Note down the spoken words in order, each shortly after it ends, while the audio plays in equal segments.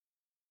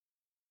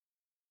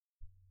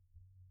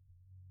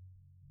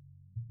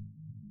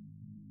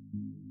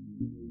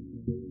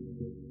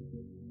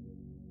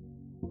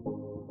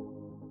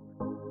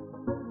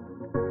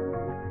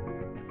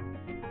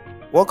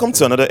Welcome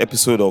to another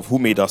episode of Who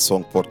Made That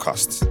Song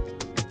podcast.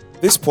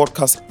 This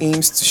podcast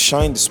aims to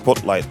shine the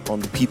spotlight on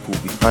the people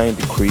behind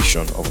the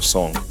creation of a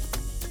song,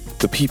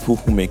 the people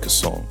who make a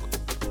song.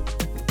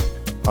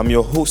 I'm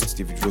your host,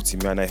 David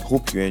Rotimi, and I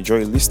hope you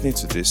enjoy listening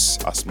to this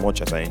as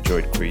much as I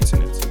enjoyed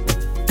creating it.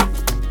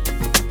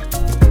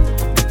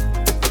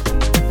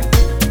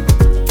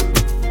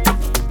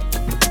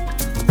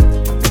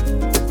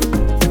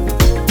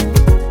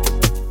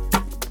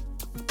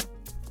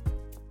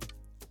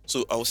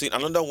 So I was saying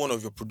another one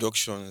of your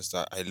productions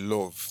that I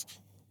love.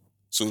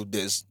 So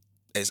there's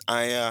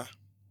Aya,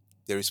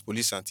 there is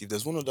Police and Thief.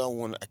 There's one other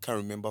one I can't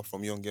remember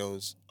from Young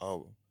Girls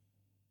album.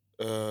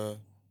 Uh,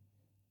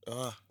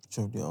 Which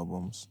of the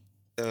albums?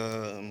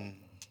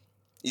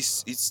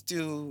 it's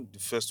still the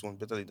first one,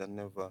 Better Late Than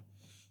Never.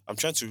 I'm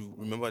trying to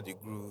remember the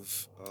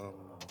groove.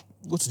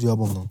 Go to the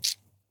album now.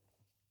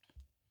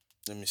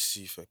 Let me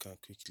see if I can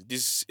quickly.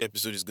 This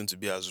episode is going to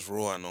be as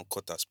raw and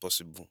uncut as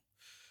possible.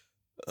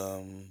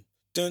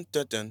 Dun,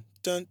 dun, dun,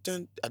 dun,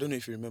 dun. I don't know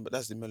if you remember.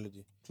 That's the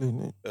melody. Play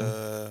it.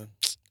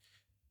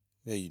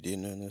 Where you did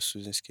no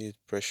Susan Skate,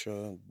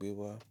 Pressure,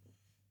 Bewa.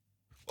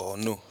 Oh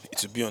no,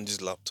 it will be on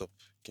this laptop.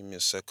 Give me a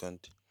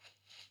second.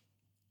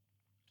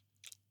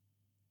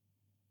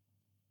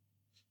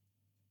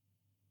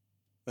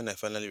 When I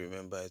finally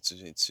remember it to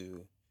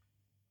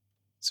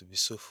be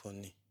so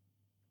funny.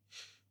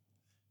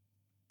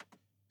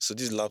 So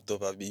this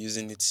laptop, I've been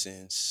using it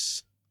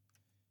since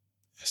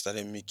I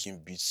started making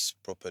beats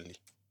properly.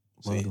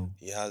 So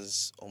he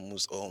has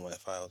almost all my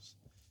files.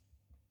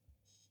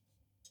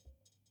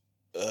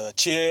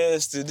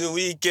 Cheers to the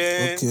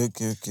weekend.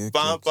 Okay.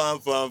 Pam, pam,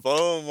 pam.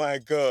 Oh my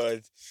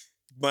God.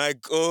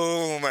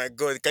 Oh my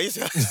God. Can you see?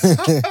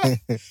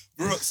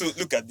 Bro, so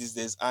look at this.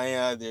 There's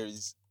Aya, there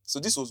is. So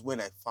this was when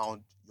I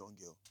found Young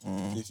Girl.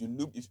 So if you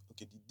look,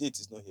 the date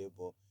is not here,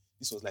 but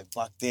this was like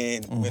back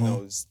then when I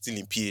was still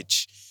in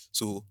PH.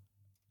 So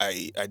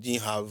I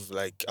didn't have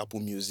like Apple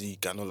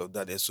Music and all of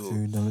that there. So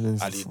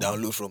I did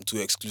download from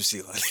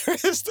 2Exclusive and the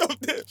rest of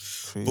them.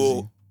 Crazy.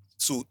 But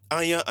so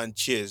Aya and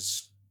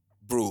Cheers,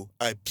 bro,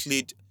 I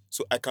played.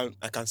 So I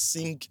can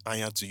sing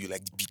Aya to you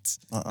like the beat.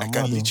 I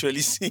can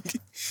literally sing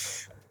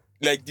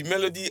like the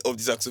melody of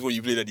the saxophone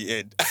you played at the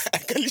end. I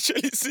can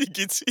literally sing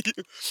it to you.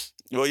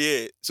 But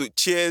yeah, so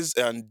Cheers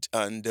and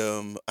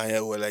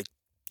Aya were like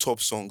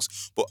top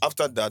songs. But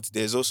after that,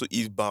 there's also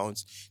Eve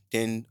Bounce,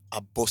 then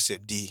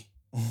Abosede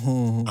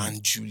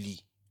and Julie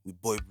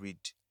with Boy Breed.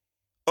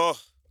 Oh,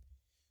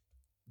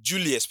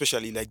 Julie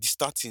especially, like the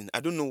starting. I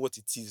don't know what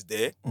it is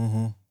there.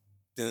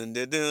 Then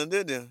the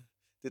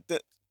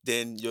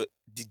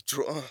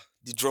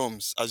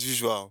drums as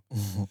usual.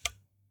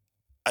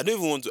 I don't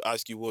even want to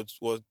ask you what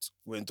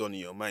went on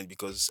in your mind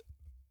because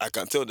I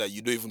can tell that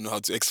you don't even know how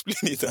to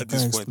explain it at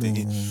this point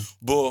again.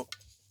 But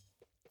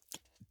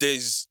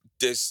there's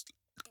the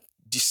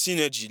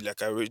synergy,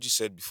 like I already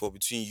said before,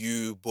 between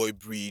you, Boy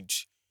Breed.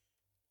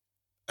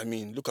 I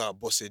mean, look at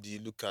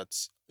Abosede, look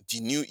at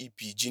the new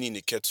EP, Genie in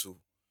a Kettle.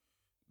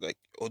 Like,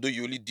 although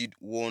you only did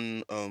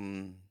one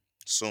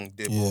song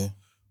there, but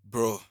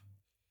bro,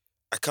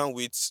 I can't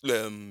wait.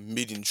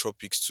 Made in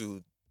Tropics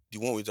too. The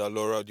one with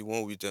Alora, the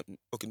one with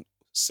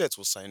Set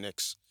was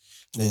Sinex.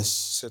 Yes.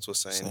 Set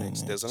was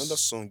Sinex. There's another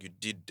song you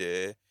did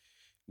there.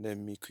 Let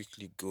me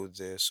quickly go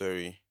there.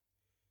 Sorry.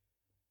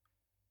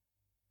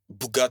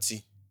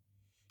 Bugatti.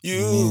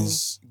 You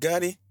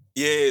got it?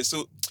 Yeah,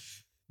 so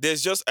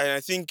there's just, and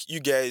I think you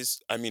guys,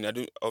 I mean, I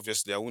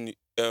won't,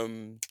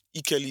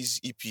 E. Kelly's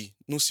EP,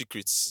 No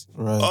Secrets.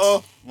 Right.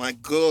 Oh my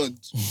God.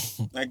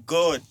 My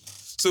God.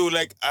 So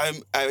like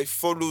I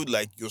followed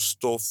like your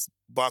stuff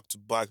back to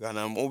back and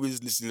I'm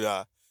always listening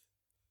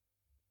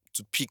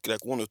to pick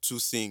like one or two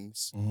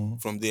things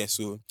from there.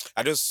 So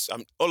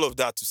I'm all of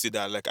that to say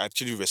that like I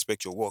actually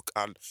respect your work,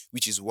 and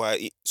which is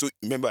why so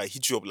remember I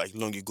hit you up like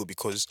long ago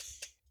because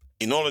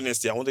in all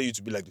honesty, I wanted you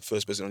to be like the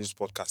first person on this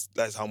podcast.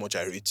 That's how much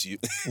I rate you.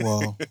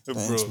 Wow.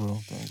 Thanks, bro.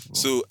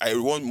 So I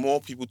want more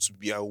people to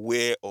be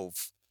aware of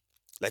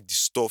like the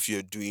stuff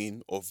you're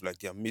doing, of like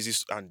the amazing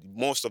and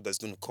more stuff that's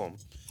going to come.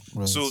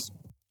 Right. So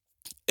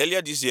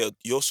earlier this year,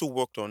 you also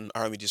worked on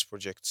Aramides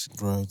project,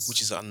 right,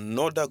 which is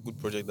another good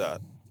project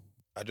that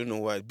I don't know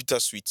why,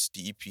 Bittersweet,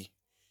 the EP,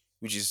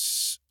 which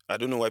is, I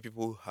don't know why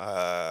people,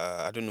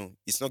 I don't know,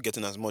 it's not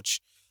getting as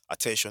much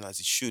attention as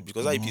it should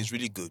because that EP is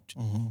really good.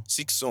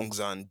 6 songs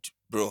and,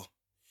 bro,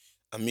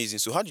 amazing.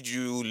 So how did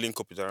you link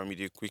up with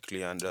Aramide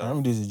quickly? And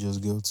Aramide is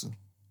just girl too.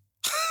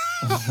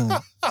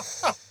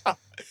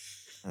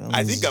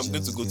 I think I'm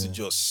going to go to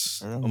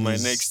Jos on my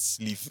next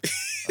leave.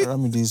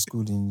 Aramide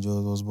schooled in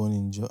Jos, was born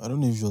in Jos. I don't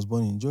know if she was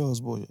born in Jos,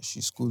 but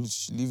she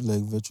lived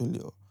like virtually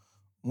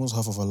almost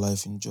half of her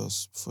life in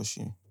Jos before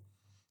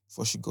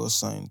she got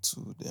signed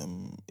to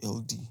them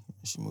LD.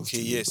 She moved to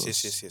Lagos.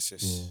 Yes.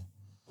 Yeah.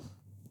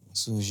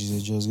 So she's a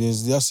Jos.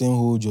 Yes, that same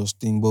whole Jos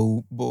thing,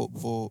 but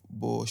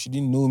she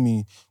didn't know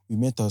me. We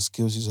met at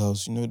Skills'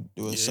 house. You know,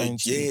 they were signed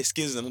to. Yeah,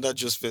 Skills is another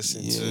Jos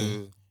person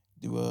too.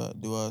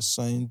 they were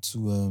assigned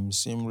to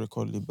same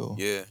record label.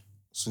 Yeah.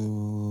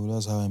 So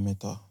that's how I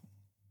met her.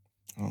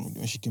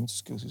 When she came to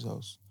Skills'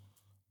 house.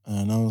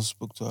 And I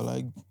spoke to her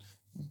like,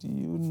 do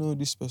you know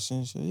this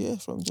person? She said, yeah,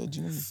 from there, do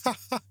you know me?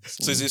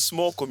 So it's a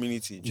small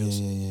community, Yeah,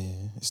 just.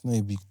 yeah. It's not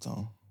a big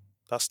town.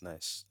 That's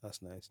nice.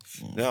 That's nice.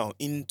 Mm. Now,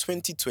 in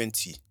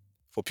 2020,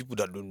 for people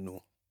that don't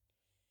know,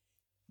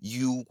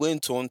 you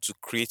went on to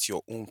create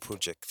your own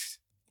project,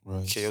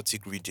 Right.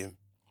 Chaotic Rhythm.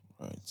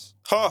 Right.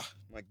 Ha!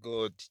 My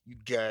God, you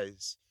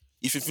guys.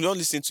 If you've not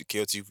listened to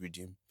Chaotic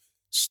Rhythm,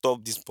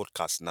 stop this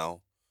podcast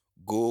now.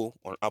 Go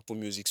on Apple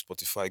Music,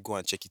 Spotify, go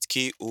and check it.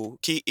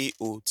 KAOTIC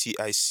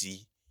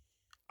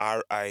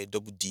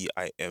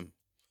RIDDIM.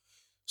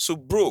 So,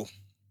 bro,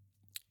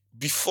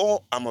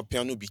 before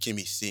Amapiano became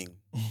a thing,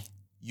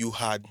 you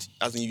had,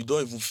 as in you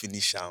don't even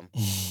finish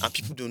and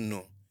people don't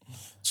know.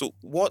 So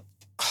what?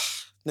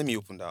 Let me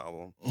open that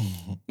album.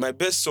 My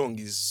best song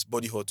is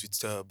Body Hot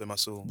with Bema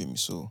So. Bemi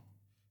so.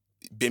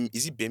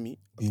 Is it Bemi?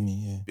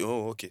 Bemi, yeah.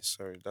 Oh, okay.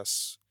 Sorry, I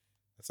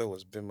thought it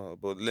was Bema,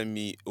 but let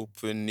me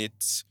open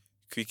it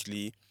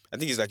quickly. I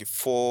think it's like a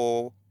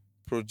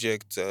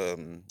 4-project.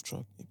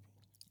 Track.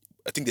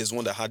 I think there's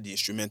one that had the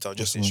instrumental,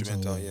 just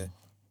Instrumental, instrumental.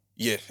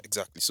 Yeah,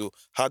 exactly. So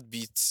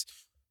Heartbeat,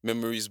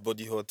 Memories,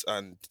 Body Hot,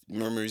 and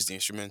Memories the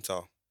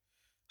instrumental.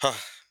 Ha,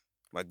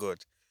 my God.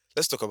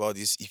 Let's talk about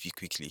this EP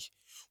quickly.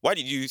 Why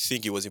did you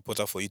think it was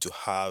important for you to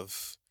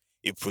have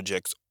a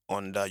project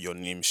under your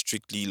name,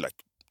 strictly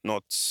like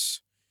not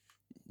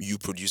you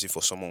producing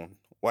for someone?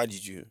 Why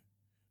did you?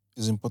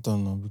 It's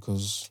important now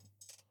because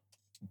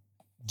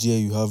there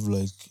you have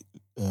like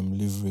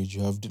leverage,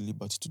 you have the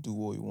liberty to do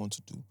what you want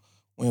to do.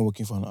 When you're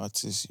working for an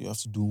artist, you have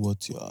to do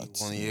what your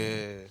artist.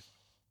 Yeah.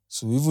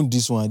 So even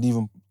this one, I didn't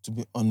even, to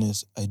be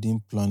honest, I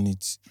didn't plan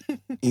it.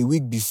 A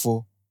week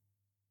before,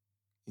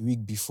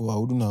 I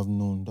wouldn't have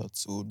known that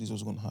this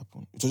was going to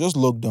happen. It was just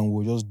lockdown.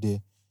 We were just there.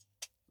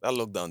 That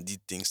lockdown did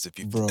things to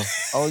people. Bro,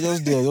 I was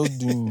just there,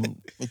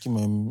 making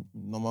my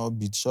normal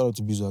beat. Shout out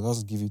to Bizu. I got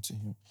to give it to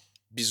him.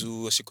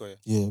 Bizu Oshikoya.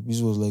 Yeah,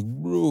 Bizu was like,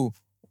 bro,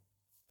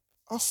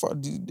 how far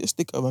let's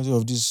take advantage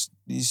of this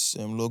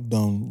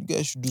lockdown. You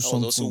guys should do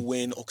something. That was also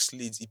when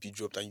Oxlade's EP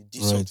dropped and you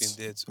did something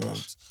there too.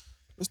 Right.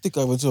 Let's take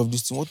advantage of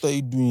this thing. What are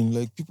you doing?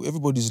 Like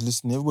everybody's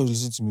listening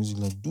to music.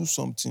 Like do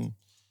something.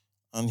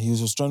 And he was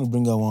just trying to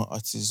bring out one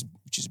artist,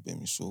 which is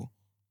Bemi. So,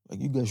 like,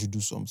 you guys should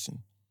do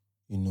something.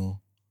 I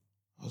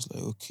was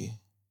like, okay.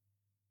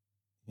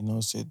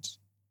 Said,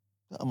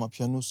 I'm a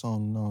piano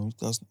sound now. It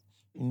has,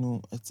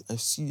 I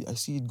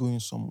see it going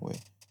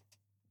somewhere.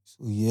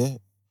 So yeah,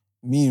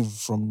 me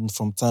from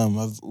time,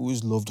 I've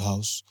always loved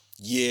house.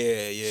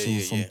 Yeah.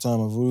 From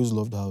time, I've always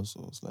loved house.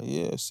 So I was like,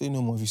 yeah, say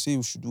no more. If you say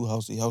we should do a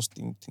house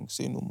thing,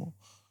 say no more.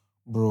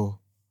 Bro,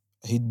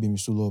 I hit Bemi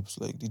so up. It's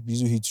like, did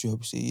Bizu hit you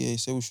up? He said, yeah, he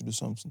said we should do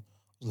something.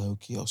 I was like,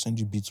 okay, I'll send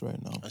you beats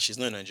right now. And she's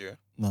not in Nigeria?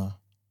 Nah.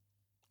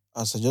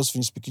 As I just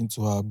finished speaking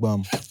to her,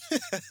 bam.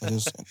 I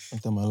just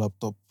entered my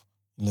laptop.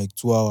 In like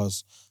 2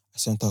 hours, I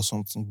sent her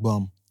something,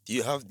 bam. Do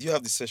you have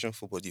the session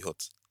for Body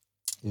Hot?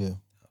 Yeah.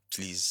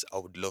 Please, I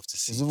would love to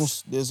see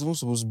there's even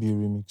supposed to be a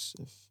remix.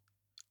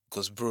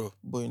 Because, bro.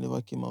 But it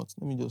never came out.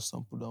 Let me just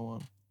sample that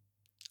one.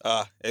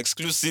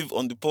 Exclusive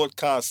on the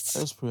podcast. I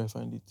just pray I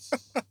find it.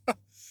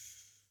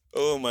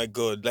 Oh my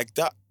God. Like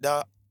that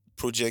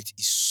project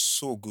is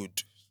so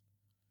good.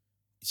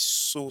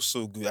 It's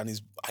so good and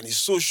it's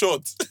so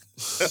short.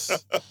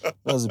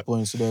 That's the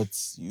point, so that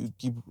you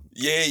keep.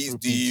 Yeah, it's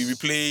the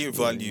replay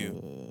value.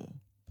 Yeah.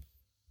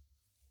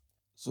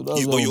 So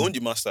that's but you own the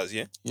masters,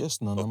 yeah? Yes,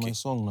 no, okay. My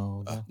song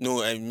now.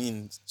 No, I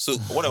mean, so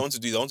what I want to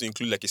do is I want to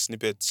include like a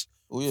snippet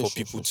for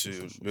people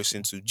to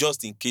listen to,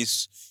 just in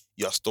case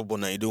you are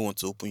stubborn and you don't want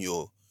to open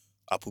your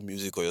Apple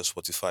Music or your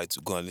Spotify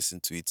to go and listen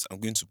to it. I'm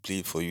going to play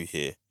it for you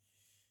here.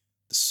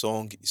 The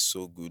song is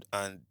so good,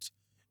 and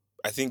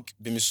I think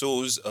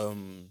Bimiso's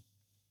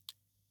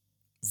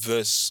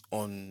verse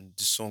on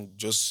the song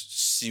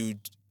just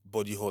sealed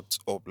Body Hot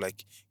up.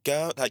 Like,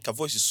 girl, like her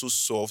voice is so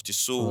soft, it's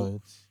so.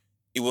 Right.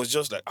 It was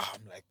just like,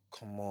 I'm like,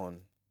 come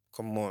on.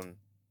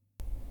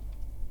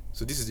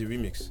 So this is the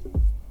remix.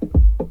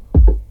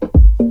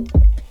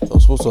 It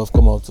was supposed to have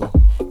come out though.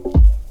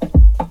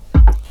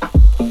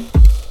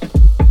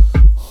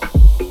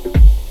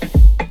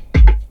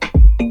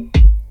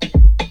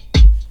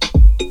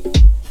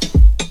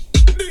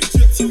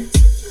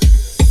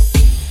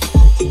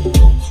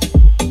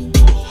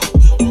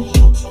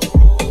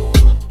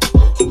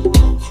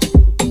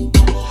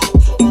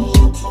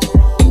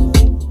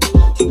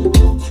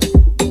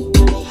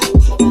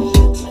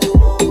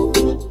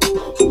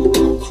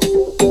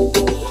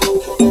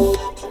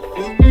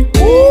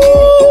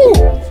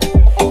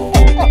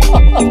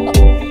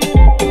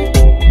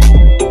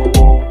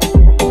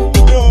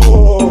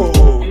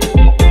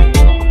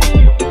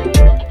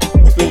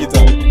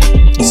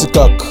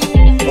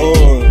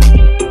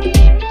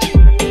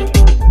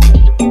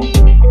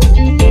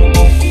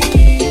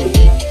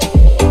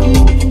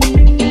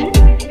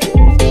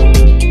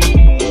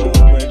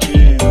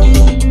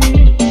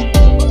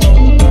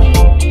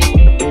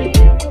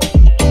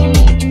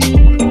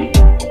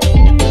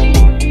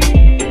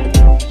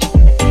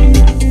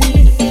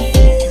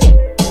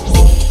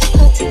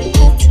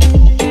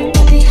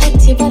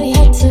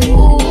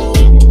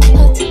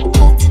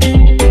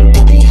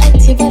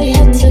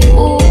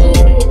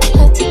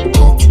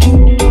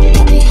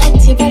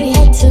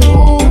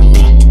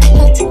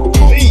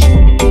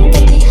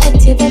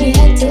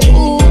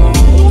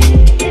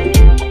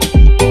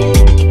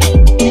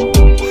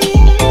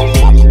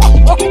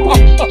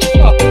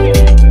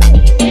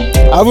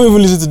 haven't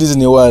even listened to this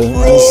in a while.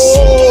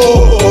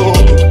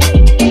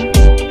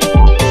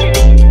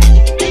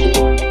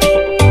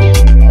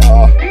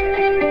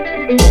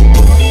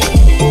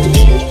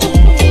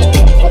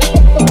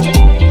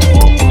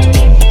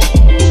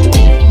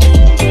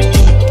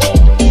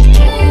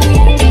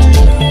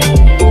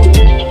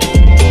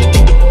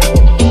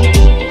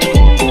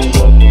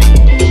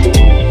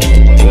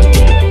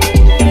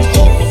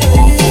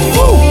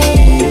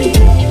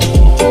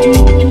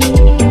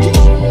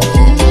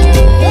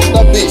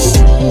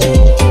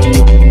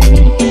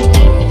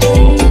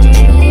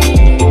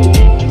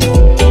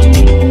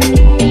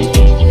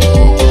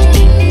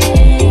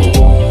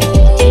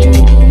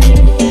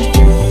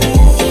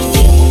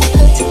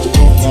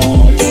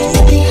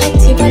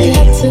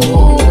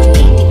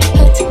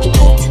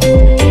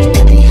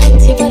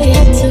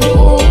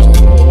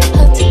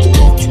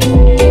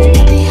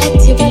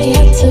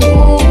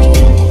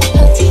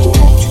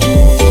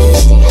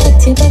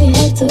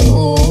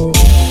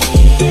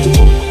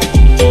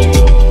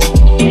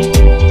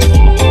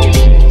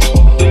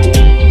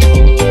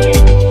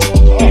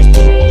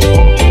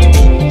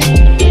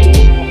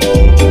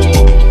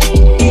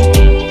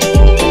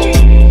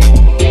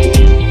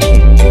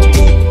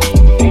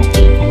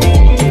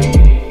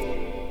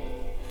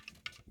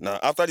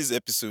 After this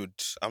episode,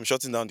 I'm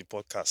shutting down the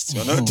podcast.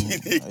 You're not doing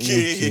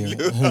it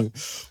again.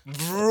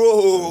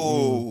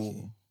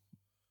 Bro.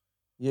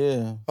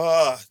 Yeah.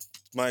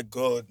 My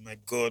God.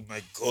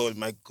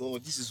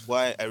 This is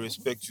why I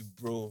respect you,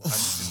 bro. And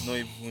this is not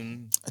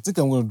even... I think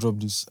I'm going to drop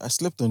this. I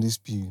slept on this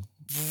pill.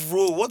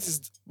 Bro, what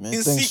is... Man,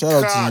 thanks.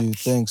 Shout out to you.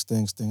 Thanks.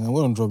 I'm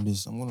going to drop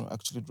this. I'm going to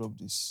actually drop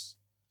this.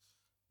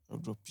 I'll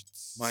drop it.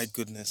 My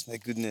goodness. I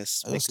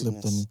just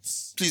slept on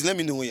it. Please let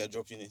me know when you're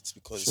dropping it,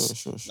 because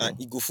sure.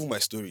 it go full my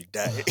story.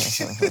 Die.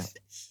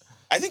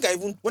 I think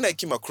when I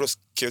came across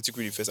Chaotic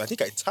Radio first, I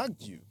think I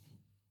tagged you.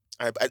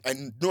 I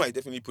know I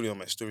definitely put it on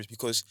my stories,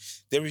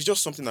 because there is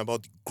just something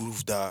about the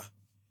groove that,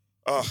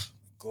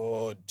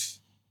 God.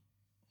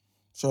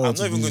 I'm not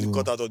even going to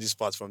cut out all these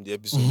parts from the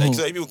episode. Like,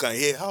 so people can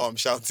hear how I'm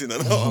shouting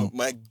and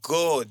my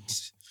God.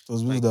 It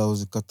was me that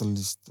was a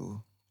catalyst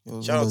too.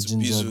 Shout out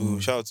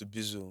to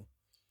Bizu.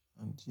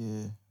 And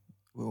yeah,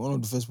 one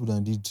of the first people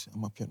that did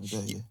Amapiano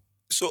that year.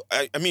 So,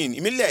 I mean,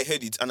 immediately I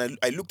heard it and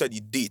I looked at the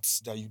dates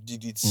that you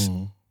did it.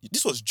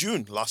 This was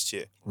June last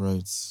year.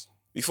 Right.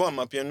 Before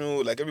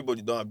Amapiano, like,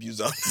 everybody don't abuse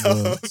them.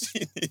 Right.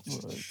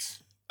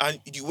 And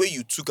the way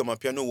you took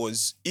Amapiano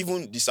was,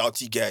 even the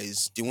Saudi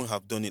guys, they won't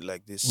have done it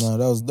like this. Nah,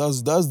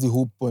 that's the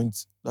whole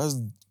point. That's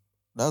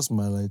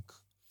my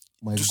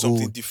goal.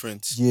 Something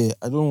different. Yeah,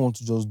 I don't want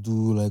to just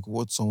do like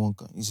what someone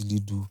can easily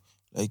do.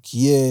 Like,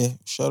 yeah,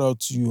 shout out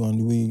to you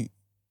and the way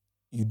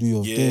you do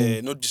your thing.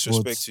 Yeah, no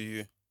disrespect to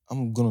you.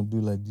 I'm gonna do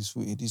it like this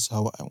way. It is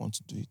how I want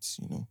to do it,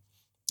 you know.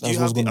 Do you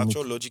have the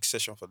actual logic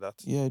session for that?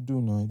 Yeah, I do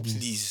now.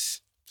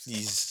 Please.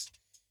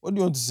 What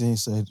do you want to say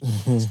inside?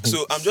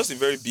 So I'm just a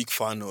very big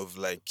fan of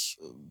like.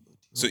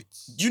 So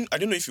I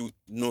don't know if you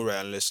know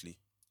Ryan Leslie.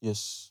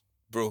 Yes,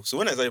 bro. So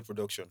when I started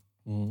production,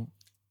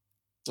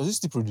 does he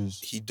still produce?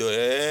 He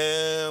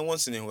does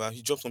once in a while.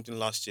 He dropped something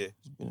last year.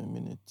 It's been a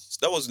minute. So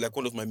that was like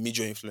one of my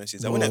major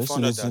influences. And when I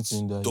found out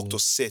that Dr.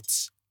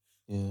 Set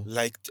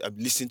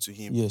listened to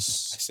him,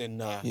 yes, I said,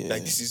 nah,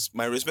 like this is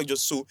my respect.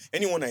 Just so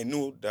anyone I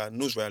know that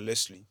knows Ryan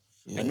Leslie,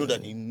 I know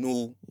that they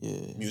know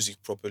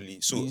music properly.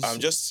 So I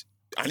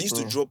used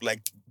to drop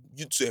like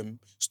YouTube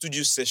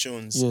studio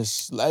sessions.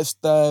 Yes,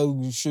 lifestyle.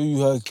 We show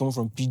you how it come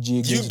from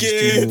PJ. You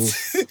get.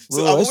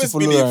 So I've always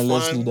been a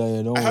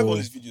fan. I have all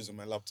these videos on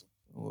my laptop.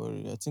 Don't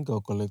worry, I think I'll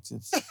collect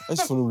it. I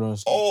just follow Ryan.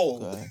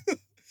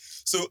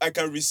 So I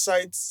can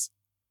recite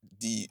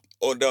the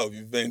order of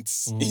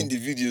events in the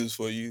videos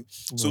for you.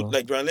 So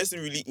like Ryan Leslie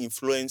really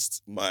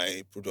influenced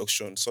my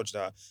production such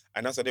that I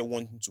now started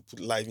wanting to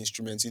put live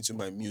instruments into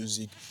my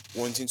music,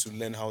 wanting to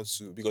learn how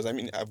to, because I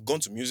mean I've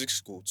gone to music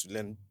school to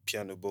learn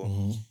piano, but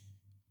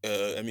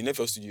I mean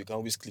FL Studio you can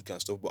always click and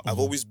stuff, but I've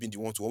always been the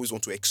one to always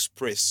want to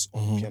express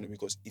on piano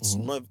because it's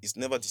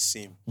never the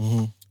same.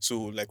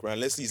 So like Ryan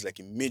Leslie is like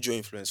a major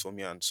influence for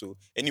me, and so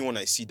anyone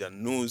I see that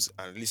knows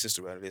and listens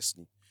to Ryan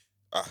Leslie,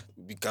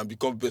 we can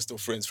become best of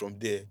friends from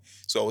there.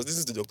 So I was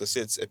listening to Dr.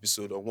 Seth's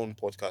episode on one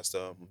podcast,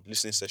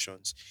 listening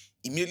sessions.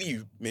 Immediately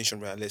you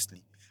mentioned Ryan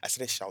Leslie, I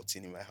started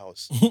shouting in my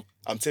house.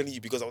 I'm telling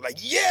you, because I was like,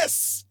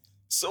 yes!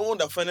 Someone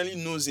that finally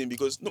knows him,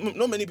 because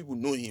not many people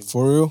know him.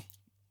 For real?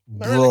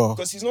 Bro.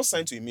 Because he's not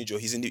signed to a major.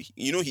 He's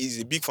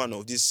he's a big fan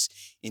of this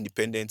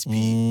independent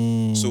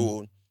P.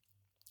 So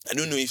I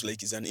don't know if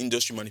like it's an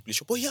industry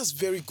manipulation, but he has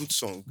very good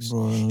songs.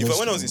 Bro,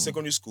 when I was in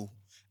secondary school,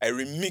 I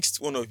remixed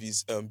one of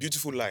his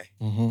Beautiful Lie.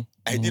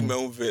 I did my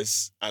own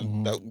verse,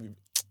 and that,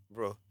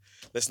 bro,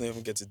 let's not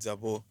even get to that.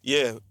 But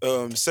yeah,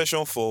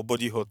 session for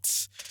Body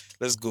Hot.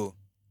 Let's go.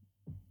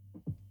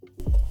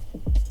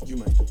 You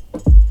mind?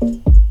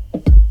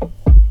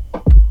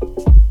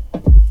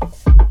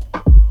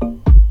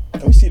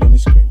 Can we see it on the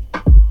screen?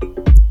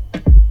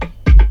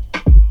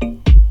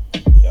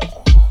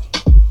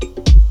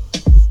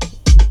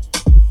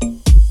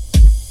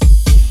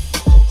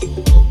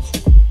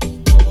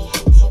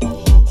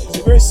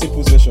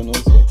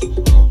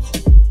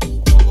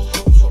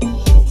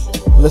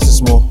 Less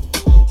is more.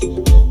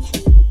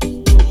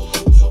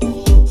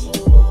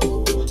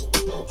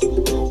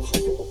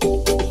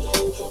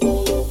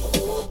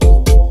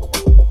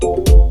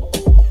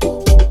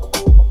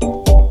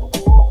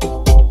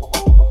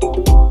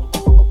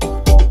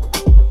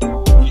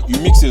 You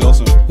mix it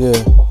also. Yeah.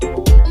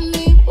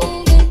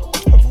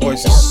 Her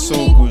voice is so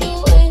good.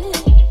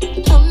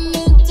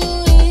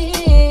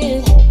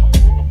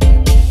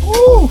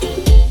 Woo.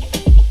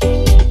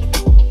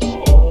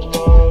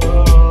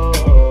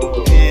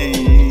 Hey.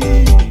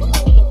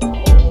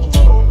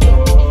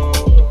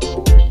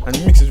 And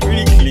the mix is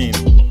really clean.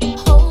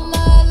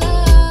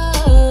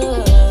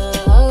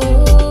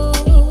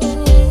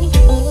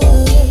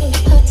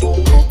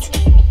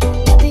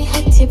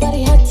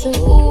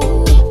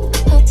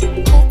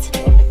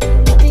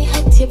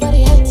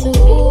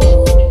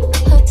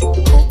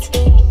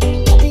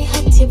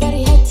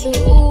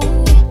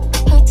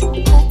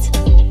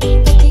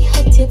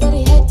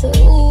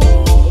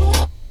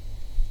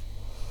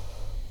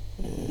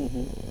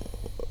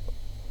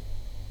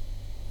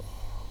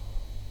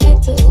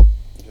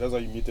 That's how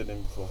you muted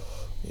them before.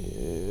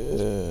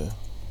 Yeah.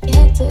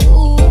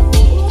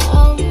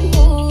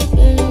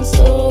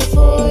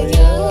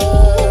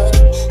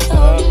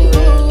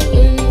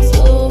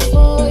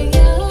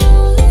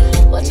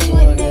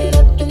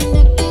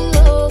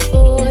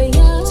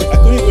 I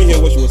couldn't even hear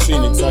what she was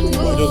saying exactly,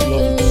 but I just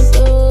love it. Yeah, man, this is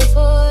mad.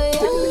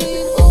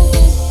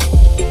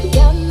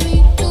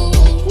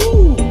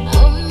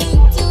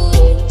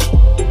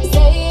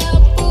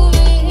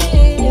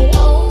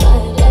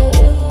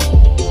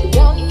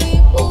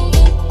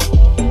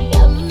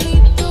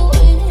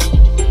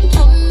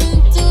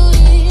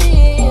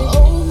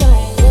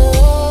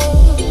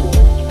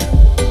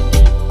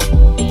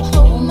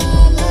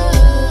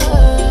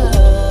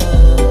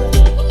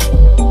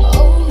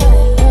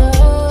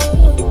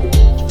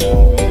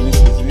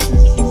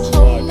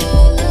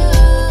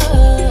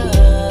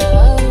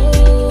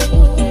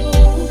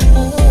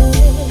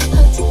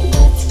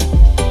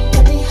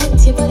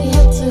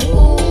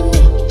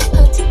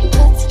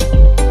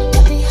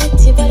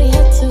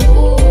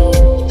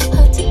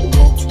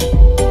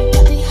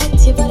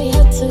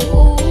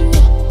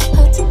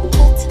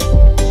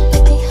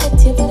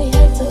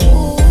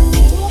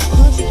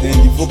 Then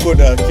the vocal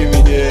that came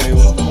in here, it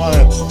was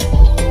mad.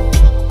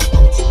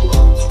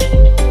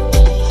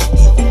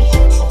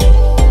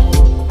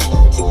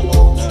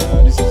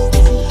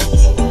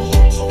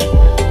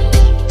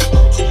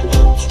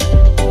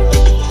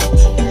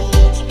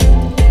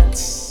 This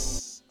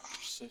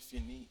is so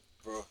fini,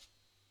 bro.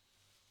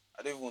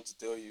 I don't even want to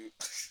tell you.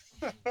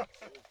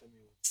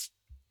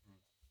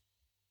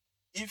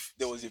 If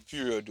there was a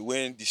period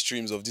when the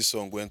streams of this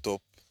song went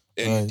up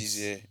early Right. this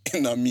year,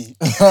 na me.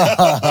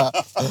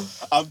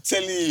 I'm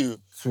telling you,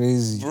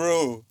 Crazy.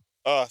 bro.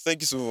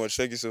 Thank you so much.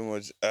 Thank you so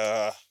much.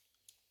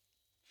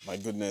 My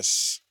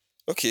goodness.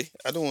 Okay,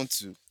 I don't want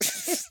to.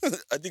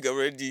 I think I'm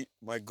ready.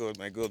 My God,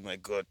 my God, my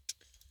God.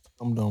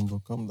 Calm down,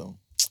 bro. Calm down.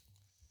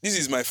 This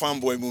is my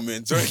fanboy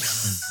moment. Sorry.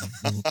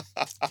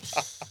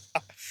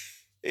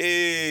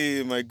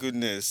 Hey, my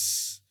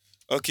goodness.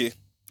 Okay,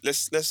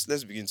 let's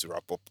begin to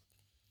wrap up.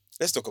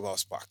 Let's talk about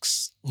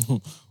Sparks. Why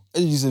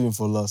did you save him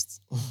for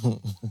last?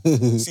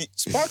 See,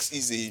 Sparks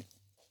is a.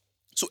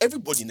 So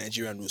everybody in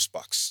Nigeria knows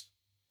Sparks.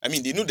 I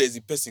mean, they know there's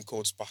a person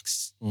called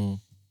Sparks. Mm.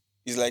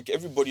 It's like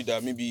everybody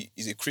that maybe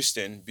is a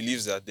Christian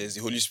believes that there's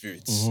the Holy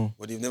Spirit,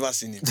 but they've never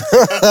seen him.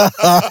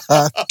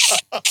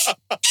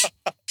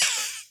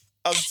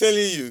 I'm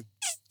telling you.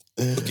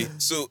 Okay,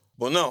 so,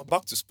 but now,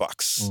 back to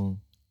Sparks. Mm.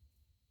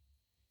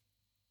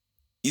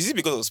 Is it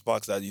because of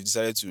Sparks that you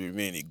decided to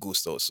remain a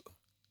ghost also?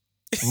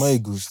 Am I a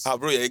ghost?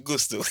 Bro, you're a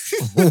ghost though.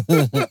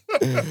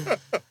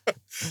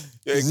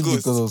 You're Is a it ghost.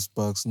 because of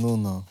Sparks?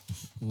 No.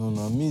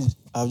 Me,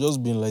 I've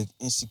just been like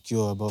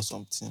insecure about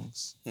some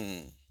things.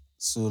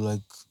 So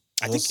like,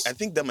 I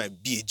think that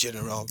might be a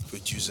general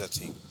producer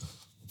thing.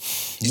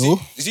 No.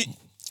 Is it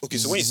okay?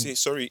 So when you say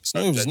sorry, it's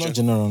No, not. it's that not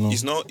general. No.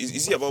 It's not.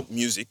 Is it about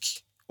music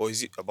or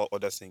is it about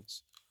other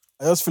things?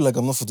 I just feel like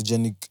I'm not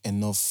photogenic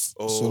enough.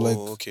 Oh, So like,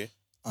 okay.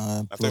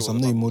 plus I'm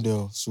not a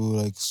model. So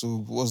like,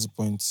 what's the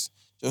point?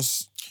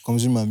 Just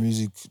consume my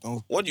music.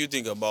 What do you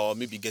think about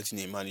maybe getting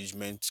a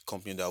management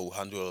company that will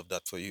handle all of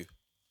that for you?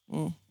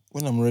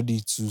 When I'm ready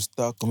to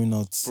start coming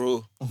out.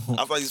 Bro,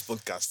 after this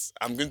podcast,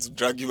 I'm going to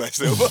drag you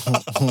myself.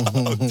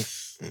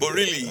 But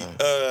really,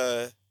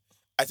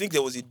 I think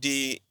there was a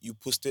day you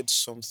posted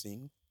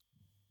something,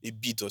 a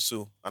beat or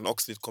so, and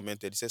Oxlade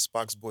commented, he said,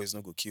 Sparks Boys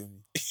not go kill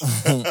me.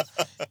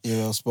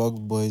 Yeah, Sparks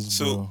Boys,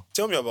 So bro.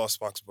 tell me about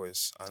Sparks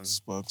Boys and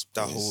Sparks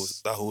that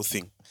Boys. whole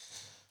thing.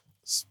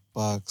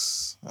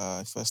 Sparks.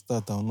 If I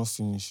start, I will not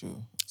finish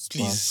you.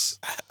 Please,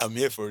 I'm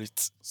here for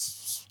it.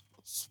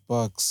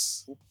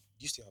 Sparks.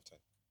 You still have time.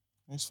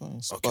 It's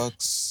fine. Okay.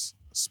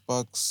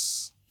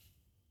 Sparks.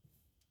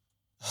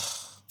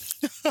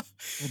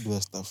 Where do I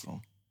start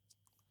from?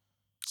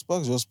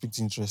 Sparks just picked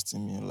interest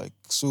in me. Like,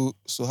 so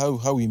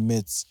how we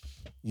met,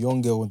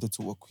 young girl wanted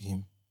to work with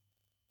him.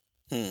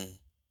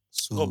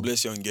 So God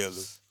bless young girl.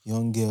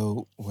 Young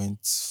girl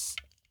went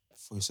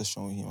for a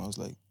session with him. I was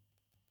like,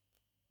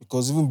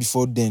 because even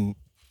before then,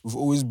 we've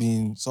always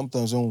been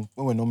sometimes when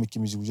we're not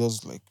making music, we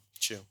just like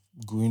Chill.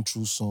 going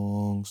through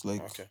songs,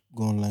 like Okay.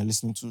 go online,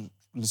 listen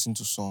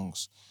to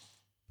songs.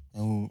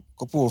 And a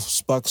couple of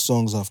Spark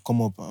songs have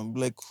come up. And I'm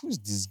like, who's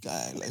this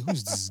guy? Like,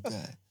 who's this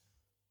guy?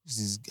 Who's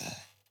this guy?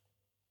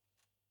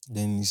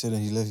 Then he said that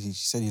he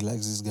said he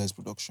likes this guy's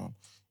production,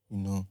 you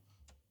know.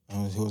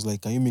 And he was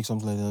like, can you make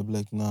something like that? I'd be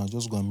like, nah,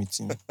 just go and meet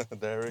him.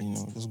 Direct.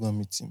 Just go and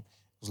meet him.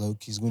 I was like,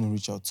 okay, he's going to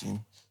reach out to him.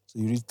 So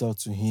he reached out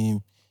to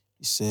him.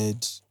 He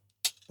said,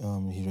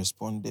 he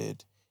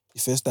responded. The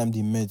first time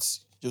they met,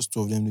 just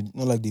two of them,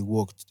 not like they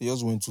walked. They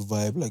just went to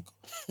vibe, like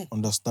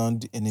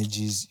understand the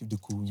energies, if they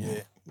could,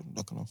 Yeah.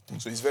 that kind of thing.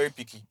 So he's very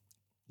picky.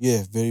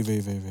 Yeah, very,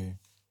 very, very, very.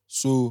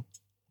 So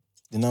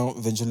they now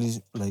eventually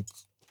like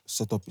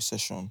set up a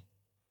session.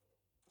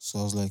 So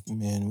I was like,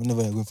 man,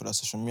 whenever you're going for that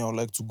session, me, I would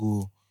like to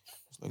go. I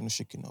was like, no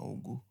shaking, I will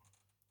go.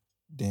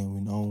 Then we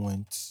now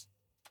went.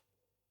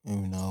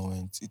 And we now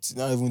went. It's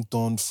not even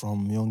turned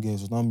from young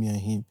girls. It was now me and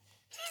him.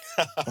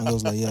 And I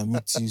was like, yeah, me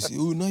too. Say,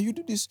 oh, now you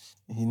do this.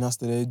 And he now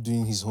started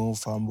doing his whole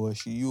fanboy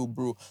shit. Yo,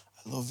 bro,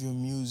 I love your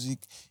music.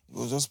 He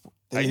was just Are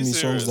telling you me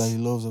songs that serious? he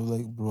loves. I was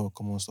like, bro,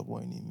 come on, stop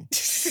whining me.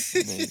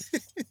 Like,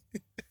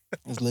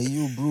 I was like,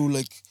 yo, bro,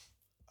 like,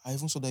 I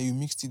even saw that you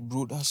mixed it,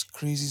 bro. That's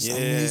crazy. It's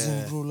amazing,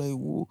 Yeah. bro. Like,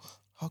 whoa,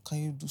 how can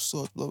you do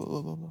so? Blah, blah,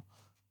 blah, blah, blah.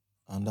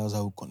 And that's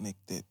how we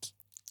connected.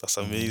 That's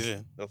You know,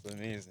 amazing. That's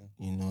amazing.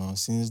 and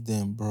since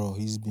then, bro,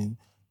 he's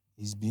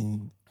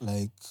been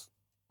like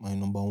my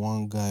number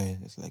one guy.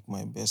 It's like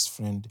my best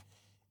friend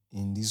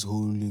in this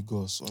whole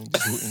Lagos or in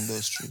this whole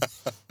industry.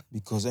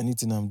 Because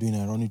anything I'm doing,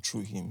 I run it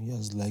through him. He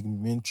has like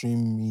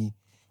mentoring me,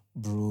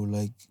 bro.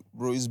 Like,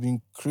 bro, it's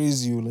been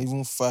crazy. Like,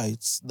 even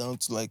fights down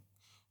to like,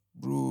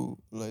 bro,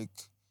 like.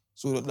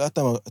 So that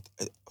time I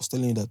was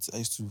telling you that I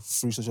used to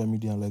free social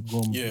media and like go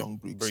on Yeah. long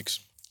breaks. Breaks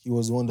He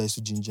was the one that used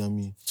to ginger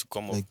me. to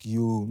come up. Like,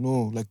 yo,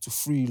 no, like to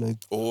free, like,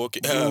 Oh, okay.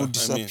 bro, I mean,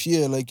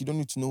 disappear. Like, you don't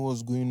need to know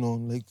what's going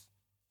on. Like,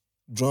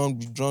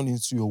 be drowned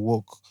into your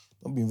work.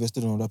 Don't be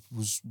invested in other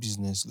people's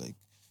business. Like,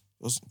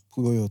 just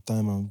put all your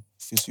time and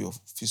face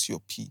your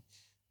P.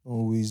 Don't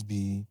always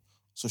be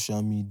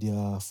social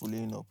media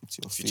following up with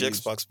your if you check face.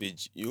 Sparks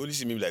page, you only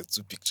see maybe like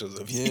 2 pictures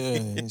of Yeah,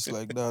 him. it's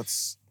like that.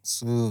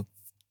 So,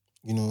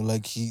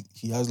 like he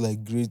has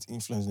like great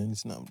influence in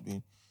anything I'm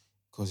doing.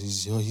 Because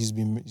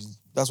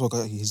that's what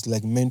he's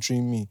like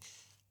mentoring me.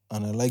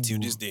 And I like Till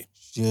this day.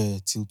 yeah,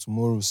 till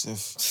tomorrow,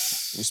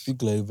 Seth. We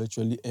speak like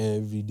virtually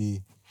every day.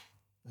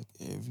 Like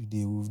every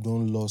day. We've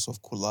done lots of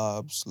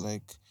collabs.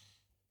 Like,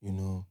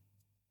 the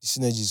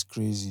synergy is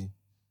crazy.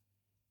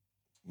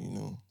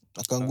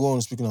 I can go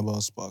on speaking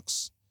about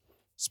Sparks.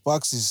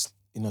 Sparks is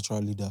a natural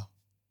leader.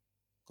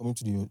 Coming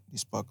to the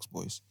Sparks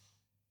boys.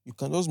 You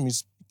can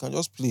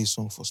just play a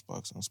song for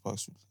Sparks and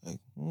Sparks will be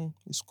like,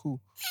 it's cool.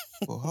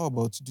 But how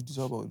about you do this?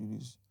 How about you do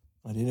this?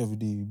 At the end of the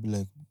day, you'll be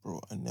like, bro,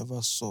 I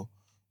never saw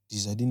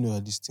this. I didn't know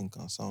that this thing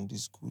can sound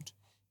this good.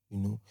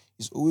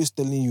 He's always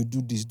telling you,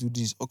 do this, do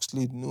this.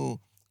 Oxlade, no,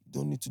 you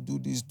don't need to do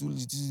this, do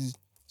this, this.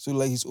 So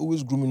like he's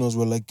always grooming us.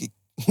 We're like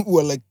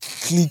we're like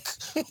clique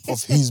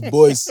of his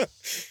boys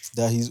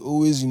that he's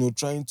always,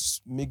 trying to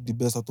make the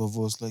best out of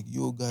us. Like,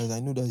 yo, guys, I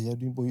know that you're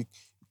doing, but you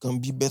can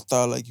be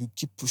better. Like, you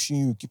keep pushing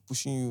you, keep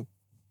pushing you.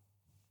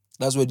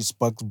 That's where the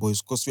Sparks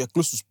boys, because we are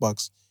close to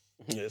Sparks.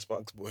 Yeah,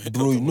 Sparks boy.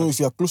 Bro, if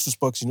you are close to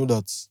Sparks, you know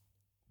that,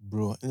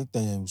 bro,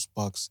 anytime you're with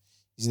Sparks,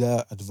 he's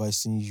either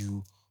advising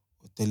you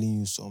or telling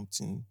you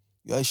something.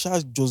 You are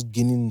just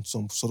gaining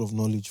some sort of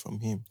knowledge from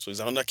him. So he's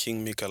another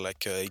kingmaker like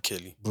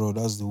Kelly. Bro,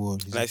 that's the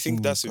word. He's And a I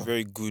think that's a kingmaker.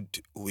 very good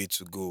way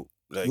to go.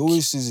 He Like,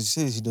 always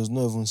says he does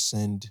not even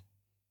send.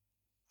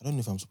 I don't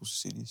know if I'm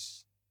supposed to say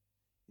this.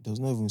 He does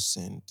not even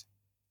send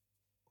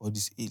all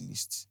this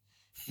A-list.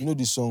 You know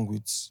the song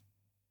with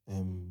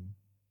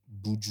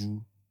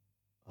Buju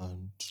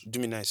and do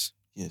me nice.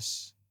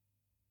 yes.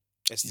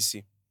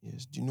 STC.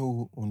 Yes. Do you know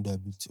who owned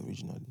that beat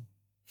originally?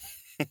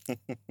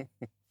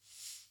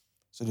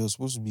 So there was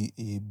supposed to be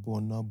a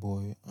Burna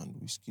Boy and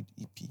Wizkid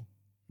EP.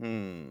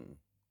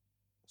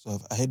 So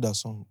I heard that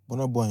song.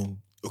 Burna Boy and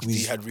Okay,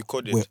 Wiz they had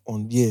recorded. were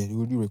they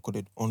already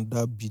recorded on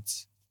that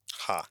beat.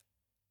 Ha.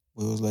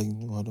 But it was like,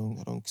 no, I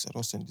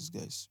don't send these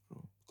guys,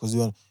 bro. Because they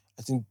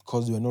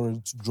were not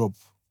ready to drop.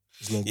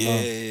 It's like, nah,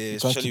 Yeah, you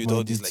can't especially keep with my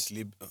all these beats. like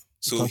lib. You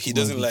So can't he keep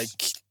my doesn't like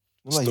beats.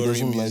 No, like he story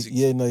doesn't like. music.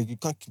 Yeah, like you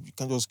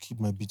can't just keep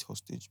my beat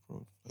hostage,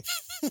 bro.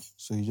 Like,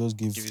 so he just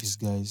gave Give it- his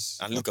guys.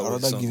 And Like, look at I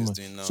what the rather song give is my.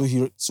 doing now.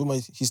 So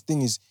his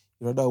thing is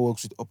he rather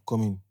works with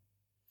upcoming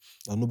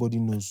that nobody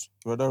knows.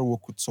 He rather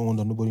work with someone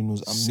that nobody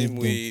knows and Same make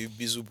them. way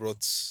Bizu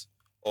brought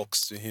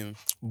Ox to him.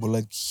 But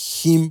like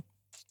him,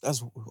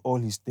 that's all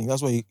his thing.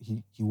 That's why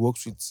he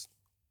works with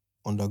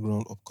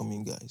underground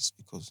upcoming guys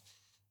because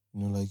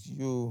like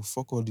yo,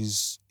 fuck all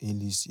these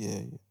A-list, yeah.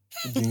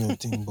 Keep doing your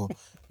thing, but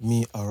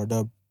me, I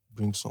rather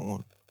bring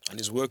someone. And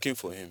it's working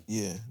for him.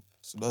 Yeah.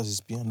 So that's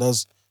his P and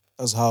that's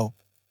how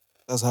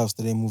I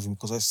started moving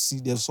because I see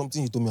there's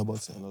something he told me about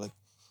it and I'm like,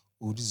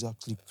 oh, this is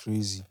actually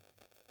crazy.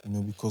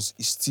 because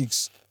it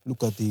sticks.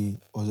 Look at the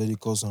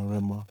Ozedikos and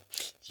Rema.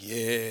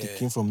 They Yeah.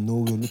 came from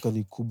nowhere. Look at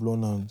the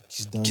Kublon and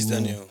Kiss Kiss Daniel.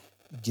 Daniel.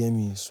 Get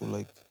me? So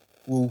like,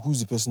 well, who's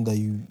the person that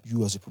you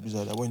as a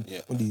producer that when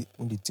Yeah.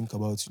 when they think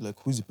about you, like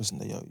who's the person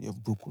that you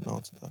have broken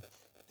out that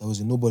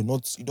was a nobody?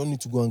 Not you don't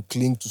need to go and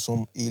cling to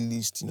some A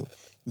list.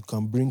 You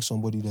can bring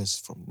somebody that's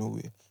from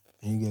nowhere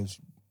and you guys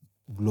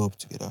blow up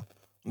together.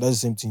 And that's the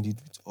same thing he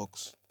did with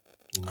Ox.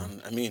 And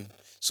I mean,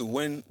 so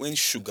when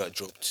Sugar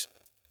dropped,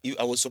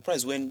 I was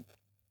surprised when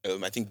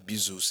I think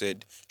Bizu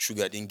said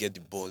Sugar didn't get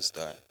the buzz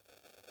that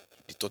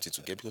they thought it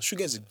would get, because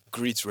Sugar is a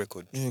great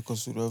record. Yeah,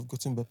 because we have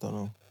gotten better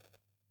now.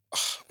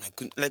 My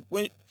goodness,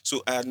 like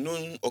so I had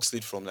known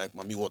Oxlade from like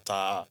Mami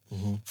Water,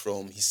 Mm-hmm.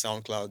 from his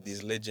SoundCloud,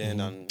 this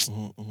Legend, and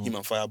Mm-hmm. him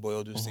and Fireboy,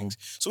 all those things.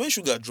 So when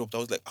Sugar dropped, I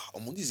was like,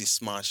 this is a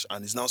smash,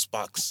 and it's now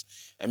Sparks.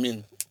 I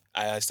mean,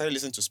 I started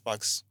listening to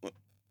Sparks.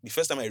 The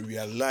first time I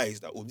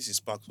realized that this is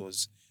Sparks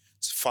was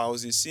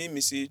Fauzi, See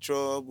Me See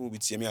Trouble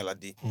with Yemi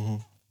Alade. Mm-hmm.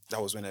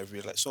 That was when I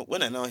realized. So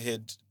when I now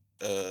heard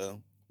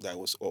that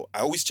was, I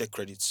always check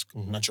credits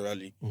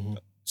naturally. Mm-hmm.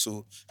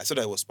 So I saw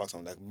that it was Sparks.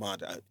 I'm like,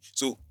 mad.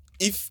 So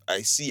if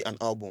I see an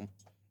album,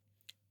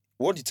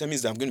 what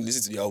determines that I'm going to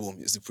listen to the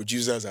album is the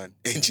producers and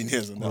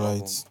engineers on the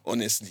album,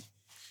 honestly.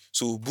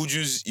 So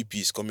Buju's EP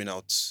is coming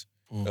out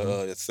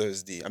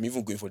Thursday. I'm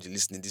even going for the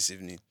listening this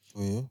evening.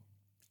 Oh, yeah?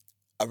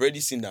 I've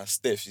already seen that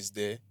Steph is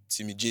there,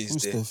 Timmy J is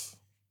Who's there. Steph?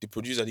 The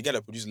producer, the guy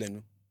that produced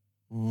Leno.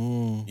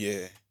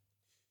 Yeah.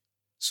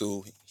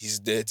 So he's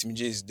there, Timmy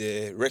J is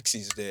there, Rex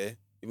is there,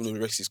 even though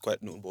Rex is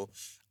quite known, but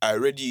I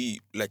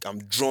already, I'm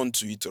drawn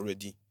to it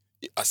already,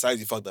 aside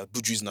the fact that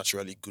Buju is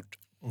naturally good.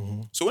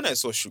 So when I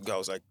saw Sugar, I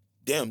was like,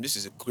 damn, this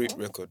is a great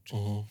record.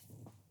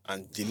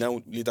 And they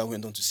now later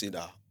went on to say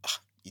that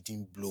it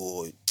didn't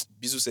blow.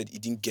 Bizu said he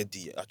didn't get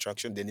the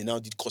attraction. Then they now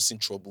did Causing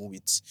Trouble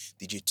with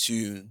DJ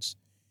Tunes.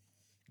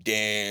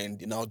 Then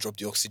they now dropped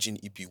the Oxygen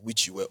EP,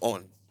 which you were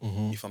on.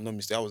 If I'm not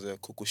mistaken, that was a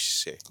Coco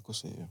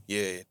Shise.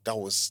 Yeah, that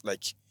was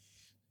like,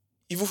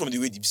 even from the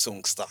way the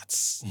song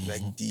starts,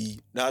 like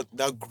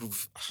that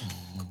groove.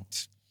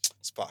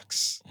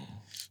 Sparks.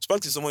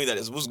 Sparks is somebody that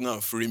is supposed to now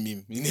frame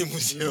him in a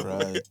museum.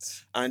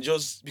 Right. And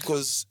just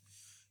because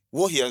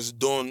what he has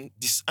done,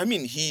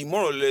 he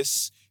more or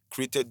less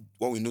created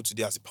what we know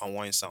today as the palm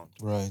wine sound.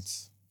 Right.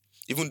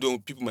 Even though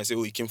people might say,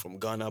 he came from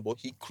Ghana, but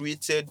he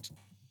created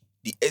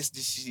the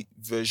SDC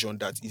version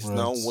that is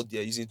now what they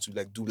are using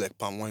to do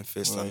palm wine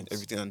fest and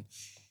everything. And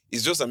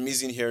it's just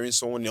amazing hearing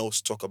someone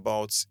else talk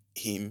about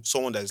him,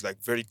 someone that is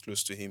very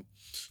close to him.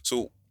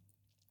 So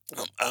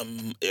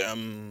I'm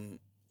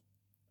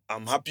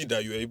happy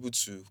that you were able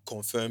to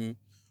confirm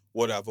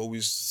what I've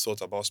always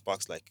thought about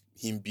Sparks, like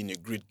him being a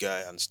great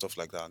guy and stuff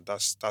like that.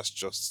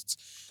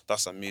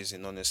 That's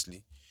amazing,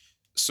 honestly.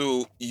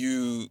 So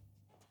you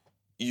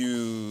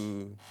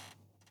give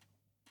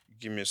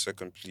me a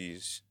second,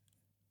 please.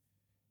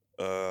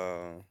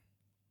 Phone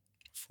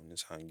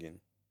is hanging.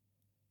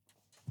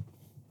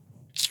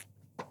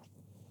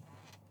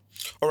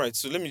 All right,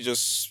 so let me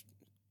just.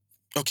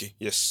 Okay,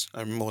 yes, I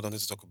remember what I wanted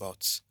to talk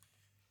about.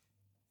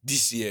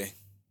 This year,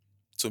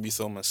 Toby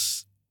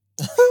Thomas.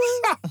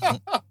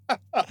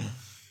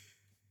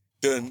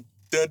 Dun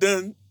dun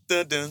dun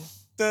dun dun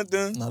dun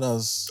dun. No,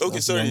 that's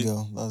sorry. Young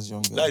Girl. That's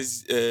Young Girl. That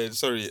is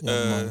sorry.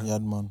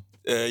 Yardman.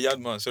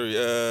 Yardman. Sorry.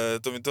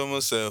 Tommy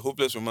Thomas.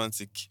 Hopeless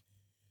Romantic.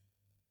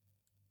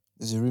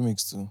 There's a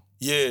remix too.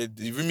 Yeah,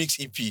 the remix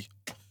EP.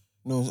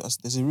 No,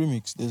 there's a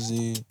remix. There's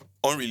a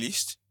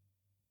unreleased.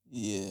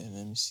 Yeah,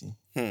 let me see.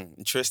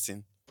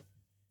 Interesting.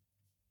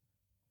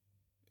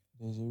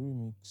 There's a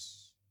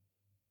remix.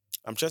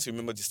 I'm trying to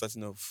remember the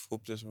starting of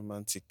Hopeless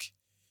Romantic.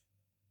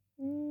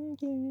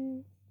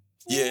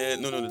 Yeah,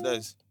 no, that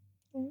is.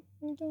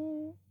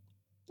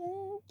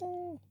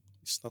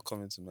 It's not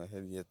coming to my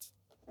head yet.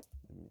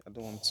 I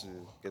don't want to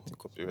get the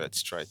copyright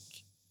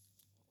strike.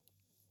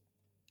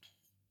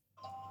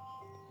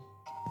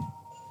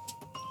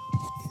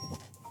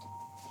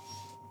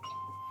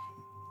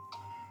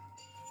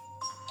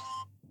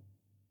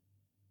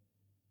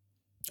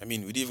 We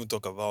didn't even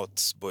talk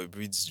about Boy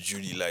Breed's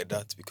Judy like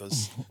that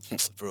because,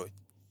 bro.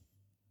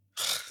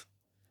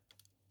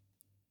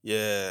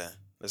 Yeah,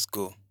 let's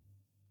go.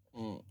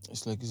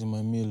 It's like it's in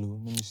my mail.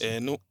 Let me see.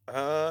 No,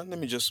 let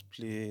me just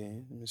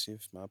play. Let me see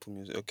if my Apple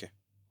Music. Okay.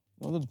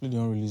 I wanted to play the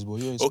unreleased, but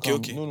yeah, it's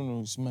okay.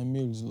 No, it's in my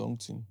mail. It's a long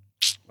thing.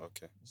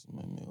 Okay. It's in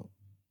my mail.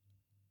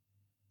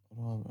 I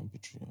don't have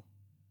MP3.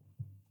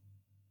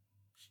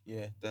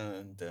 Yeah.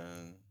 Dun,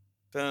 dun,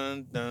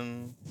 dun,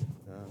 dun,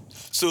 dun.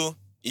 So,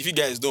 if you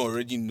guys don't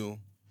already know,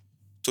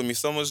 Tommy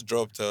Thomas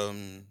dropped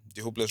the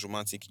Hopeless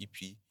Romantic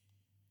EP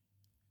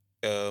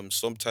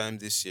sometime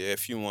this year, a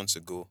few months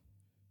ago,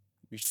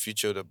 which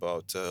featured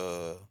about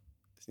I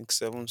think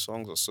 7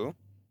 songs or so.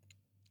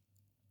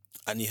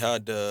 And he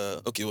had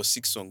it was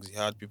 6 songs. He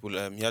had people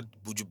he had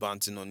Buju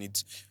Banton on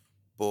it,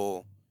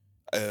 but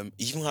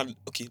he even had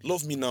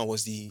Love Me Now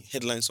was the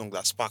headline song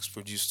that Sparks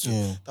produced too.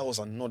 Yeah. That was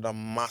another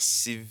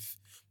massive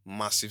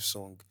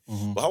song.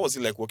 Mm-hmm. But how was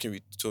it like working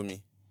with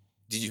Tommy?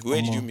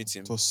 Where did you meet It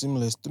him? was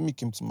seamless. Tommy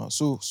came to my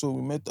so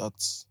we met at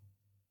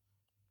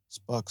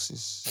Sparks.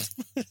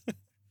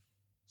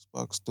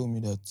 Sparks told me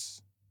that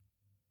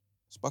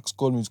Sparks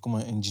called me to come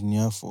and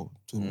engineer for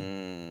Tommy,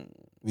 Mm.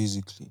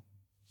 basically.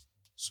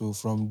 So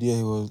from there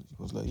he was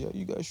like, yeah,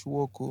 you guys should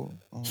work. Oh.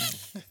 I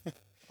was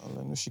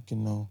like, no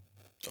shaking now.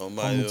 On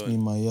my Come meet me in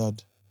own. my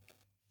yard.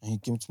 And he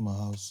came to my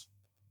house.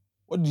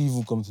 What did he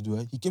even come to do?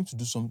 He came to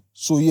do some.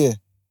 So yeah,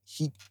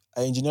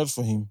 I engineered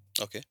for him.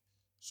 Okay.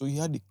 So he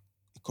had a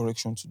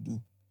correction to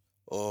do.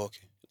 Oh,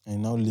 okay. And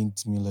he now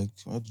linked me like,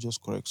 I had to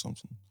just correct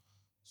something.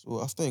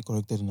 So after I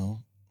corrected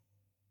now,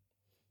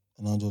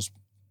 and I just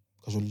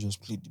casually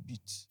just played the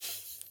beat.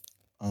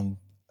 And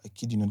I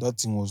kid you not, that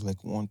thing was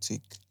like one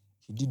take.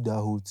 He did that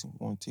whole thing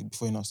one take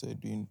before he now started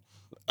doing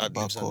the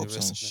Ad-libs and the backups rest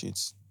and of them.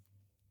 shit.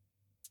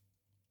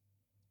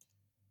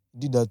 He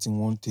did that thing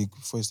one take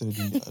before he started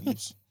doing the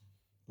ad-libs.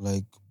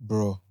 Like,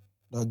 bro,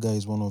 that guy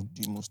is one of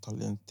the most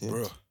talented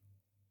Bro.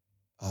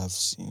 I've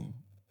seen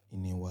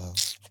in a while.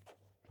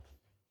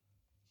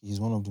 He's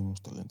one of the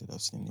most talented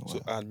I've seen in a So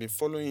while. I'd been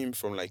following him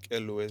from like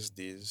LOS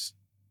days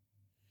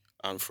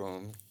and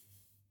from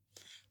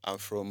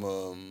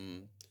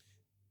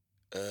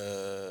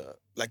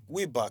like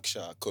way back,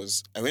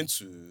 because I went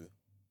to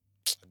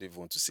I don't even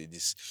want to say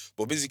this.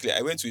 But basically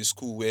I went to a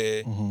school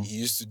where Mhm. he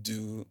used to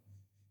do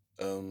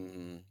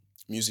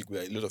music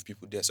with a lot of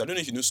people there. So I don't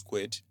know if you know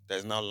Squared, that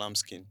is now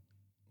Lambskin.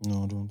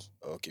 No, I don't.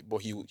 Okay,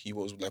 but he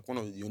was like one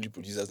of the only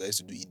producers that used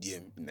to do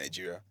EDM in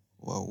Nigeria.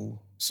 Wow.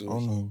 I So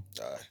don't know him.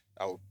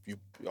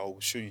 I'll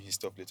show you his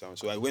stuff later on.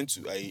 So I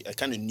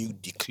kind of knew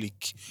the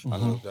clique and all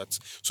Mhm. of that.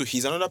 So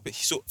he's another.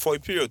 So for a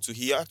period too,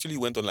 he actually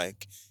went on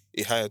like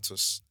a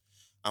hiatus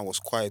and was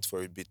quiet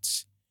for a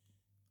bit.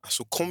 And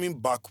so coming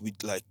back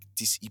with like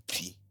this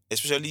EP,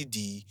 especially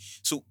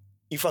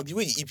in fact the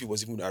way the EP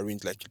was even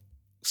arranged, like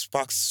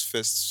Sparks'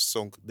 first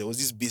song, there was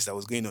this bass that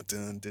was going on.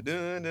 Dun, dun,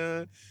 dun,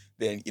 dun.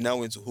 Then he now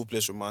went to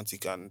Hopeless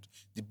Romantic and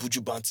the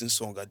Buju Banton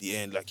song at the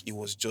end, like it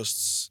was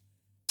just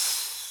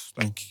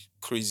like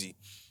crazy.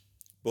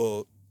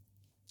 But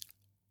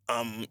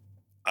I'm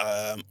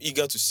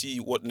eager to see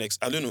what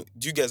next. I don't know.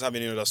 Do you guys have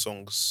any other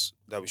songs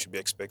that we should be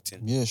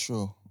expecting? Yeah,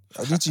 sure.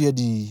 Did you hear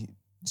the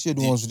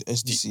The- ones with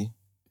SDC?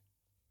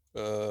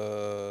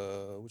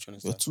 Which one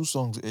is There are that? 2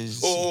 songs with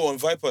SDC. On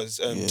Vipers.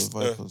 Yeah,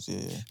 Vipers.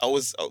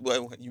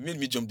 Yeah. You made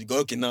me jump the gun.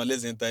 Okay, now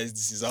let's enter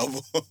this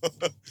album.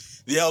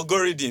 The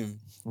algorithm.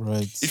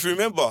 Right. If you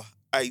remember,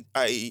 I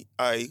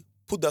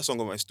put that song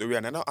on my story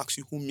and I now asked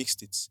you who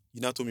mixed it.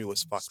 You now told me it was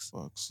Sparks.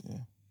 Sparks, yeah.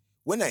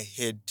 When I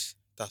heard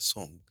that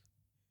song,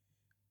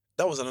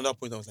 that was another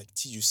point I was like,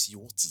 T.U.C,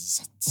 what is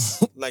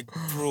it? Like,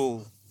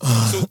 bro.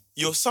 So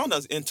your sound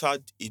has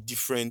entered a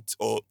different,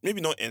 or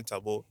maybe not enter,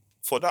 but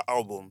for that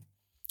album,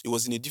 it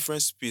was in a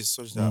different space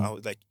such that I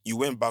was like, you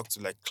went back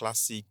to like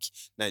classic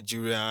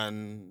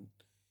Nigerian,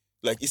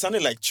 like it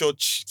sounded like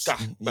church,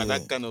 but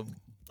that kind of,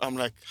 I'm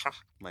like,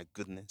 my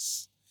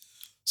goodness.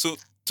 So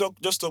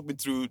just talk me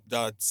through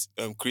that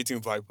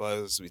creating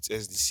Vipers with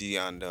SDC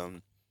and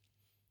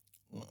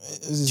do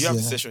you have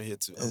the session here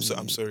too? I'm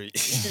sorry.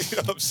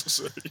 I'm so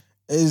sorry.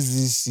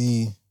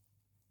 SDC,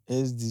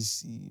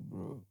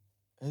 bro.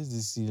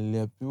 SDC,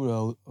 there are people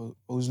I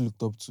always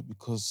looked up to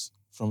because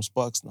from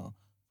Sparks now,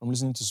 from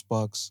listening to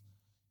Sparks,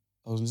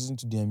 I was listening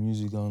to their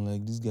music and I'm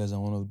like, these guys are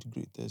one of the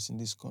greatest in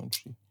this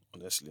country.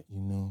 Honestly.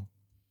 You know.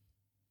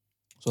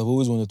 So I've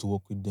always wanted to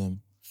work with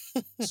them.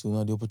 So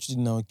now the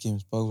opportunity now came.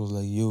 Sparks was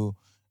like, yo,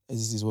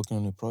 SDC is working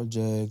on a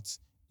project.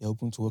 They're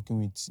open to working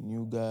with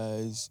new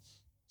guys.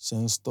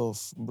 Send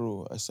stuff.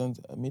 Bro, I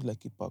made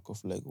like a pack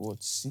of like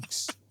what,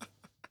 6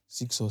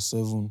 or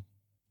 7.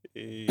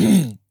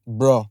 Hey.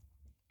 Bro,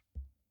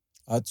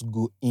 I had to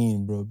go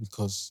in, bro,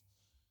 because,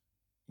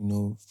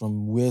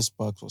 from where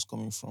Sparks was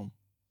coming from,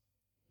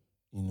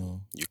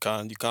 You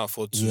can't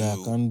afford to I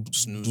can't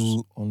snooze.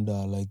 do under,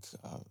 like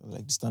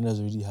the standards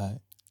are really high.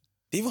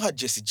 They even had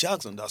Jesse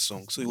Jaggs on that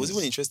song. So it was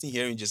even interesting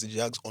hearing Jesse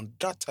Jaggs on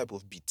that type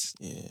of beat.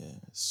 Yeah,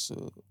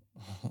 so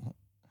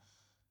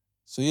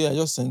so yeah, I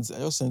just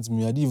sent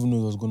me. I didn't even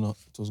know it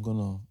was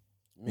gonna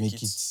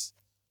make it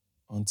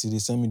until they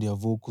sent me their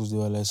vocals. They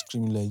were like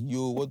screaming like,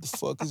 "Yo, what the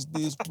fuck is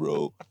this,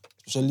 bro?"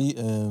 Especially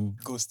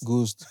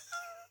Ghost.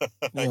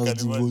 I can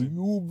imagine.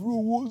 Yo, bro,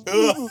 what's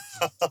this?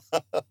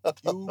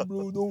 Yo,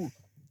 bro, no.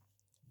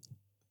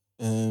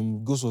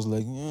 Ghost was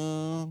like,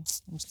 yeah,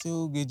 I'm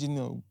still gauging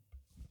now.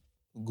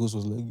 Ghost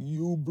was like,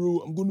 yo, bro,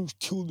 I'm gonna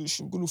kill this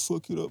shit. I'm gonna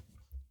fuck it up.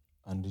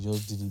 And they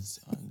just did it.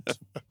 And,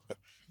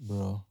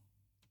 bro,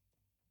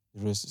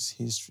 the rest is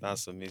history.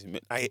 That's amazing.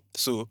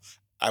 So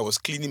I was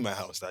cleaning my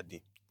house that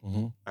day.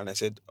 Mm-hmm. And I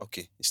said,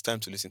 okay, it's time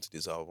to listen to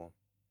this album.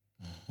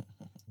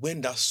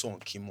 When that song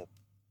came up,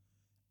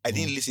 I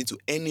didn't listen to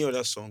any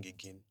other song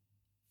again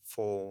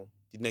for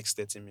the next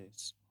 30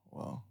 minutes.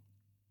 Wow.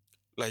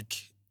 Like,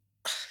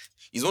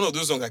 it's one of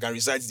those songs I can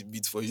recite the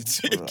beat for you.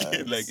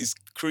 Right. Like, it's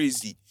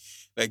crazy.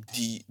 Like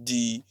the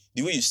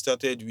way you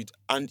started with,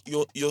 and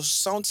your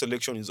sound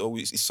selection is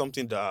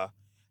something that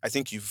I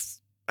think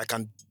I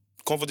can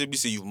comfortably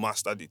say you've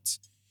mastered it.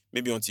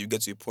 maybe until you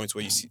get to a point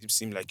where you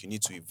seem like you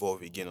need to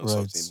evolve again or Right.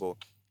 something. But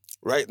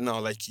right now,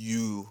 like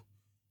the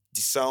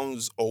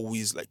sounds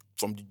always like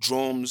from the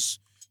drums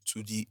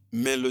to the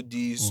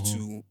melodies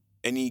to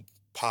any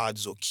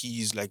pads or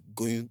keys like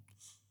going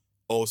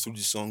all through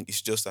the song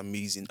is just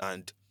amazing.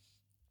 And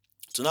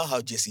to now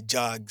have Jesse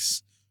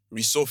Jaggs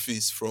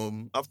resurface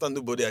from after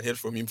nobody had heard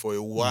from him for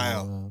a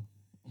while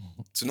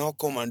to now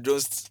come and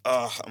just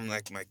I'm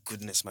like, my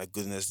goodness,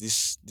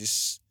 this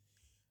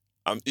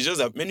it's just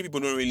that many people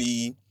don't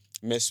really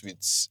mess with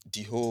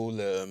the whole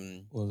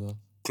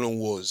Clone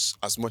Wars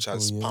as much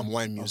as Palm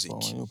Wine music.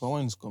 Palm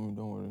Wine is coming,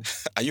 don't worry.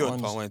 Are you on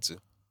Palm Wine too?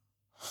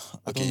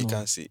 Okay, you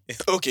can't say. I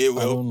Okay,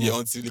 well, don't know. yeah,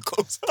 until it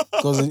comes.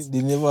 Because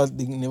they never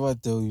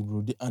tell you,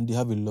 bro. And they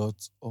have a lot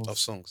of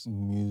songs,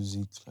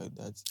 music like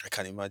that. I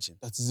can imagine.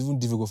 That is even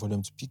difficult for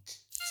them to pick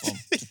from,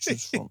 to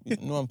choose from.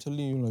 No, I'm telling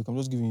you, like, I'm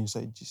just giving you a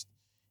side gist.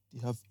 They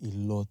have a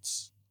lot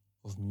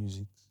of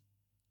music,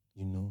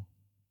 you know,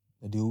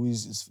 that they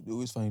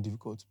always find it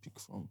difficult to pick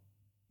from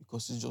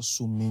because it's just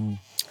so many.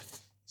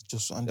 It's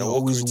just and they're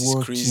always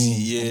working.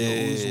 Crazy, yeah.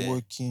 They're always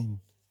working.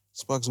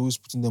 Spark's always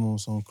putting them on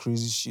some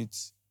crazy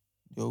shit.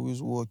 They're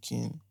always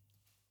working.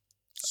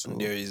 So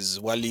and there is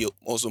Wally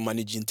also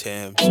managing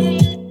time.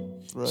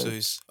 Right. So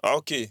it's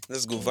okay.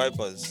 Let's go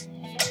Vipers.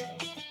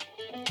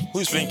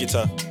 Who's playing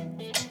guitar?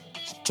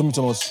 Tommy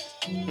Thomas.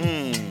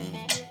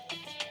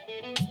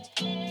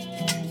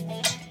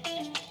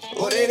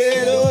 For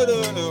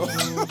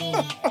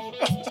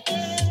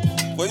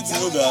you to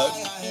know that,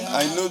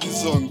 I know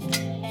this song.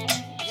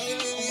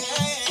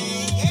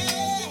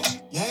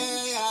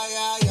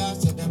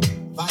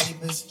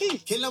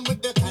 Kill them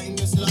with the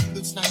kindness, love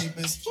with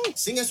snipers.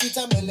 Sing a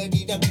sweeter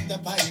melody, them with the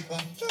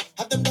piper.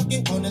 Have them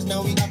ducking corners,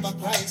 now we have a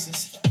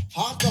crisis.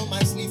 Heart on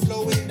my sleeve,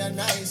 flowing the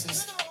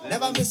nicest.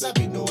 Never miss a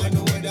beat, no, I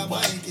know where the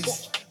mic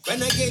is.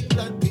 Renegade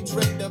blood, beat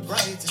red the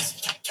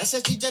brightest.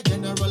 SSG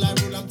general, I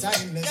rule, I'm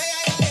timeless.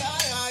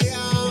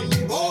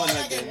 I'm born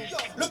again.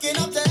 Looking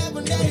up to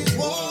heaven, there is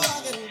war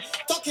again.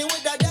 Talking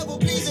with the devil,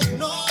 please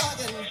ignore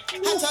again.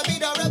 Had to be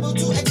the rebel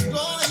to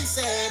explore, he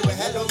said. Well,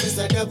 hello,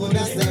 Mr. Devil,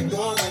 that's the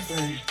door, my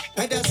friend.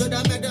 Pedal to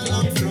the metal,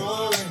 I'm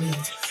flooring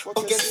it.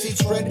 Bucket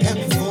seats, red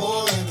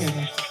M4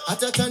 again. Had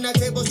to turn the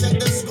table, check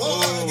the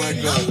score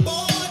again. I'm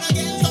born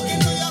again, talking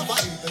to your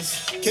vipers.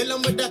 Kill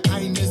them with the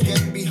kindness,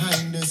 get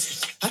behind us.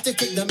 Had to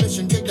take the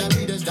mission, take the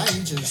Reader's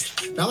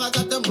Digest. Now I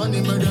got them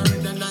running murder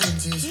in the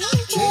 90s.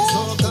 Chase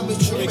all coming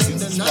true in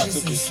the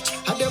nicest.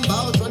 Had them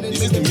bows running,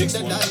 making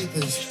the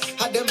diapers.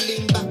 Had them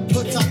lean back,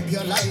 put up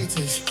your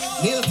lighters.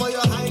 Kneel for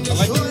your highness,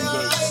 show your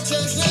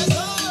righteousness.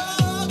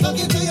 Oh,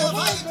 talking to your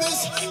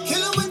vipers.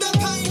 Kill them with the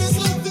kindness,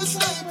 love the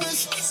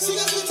snipers. Sing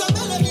a sweet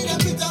melody,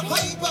 them with a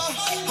piper.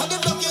 Had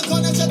them ducking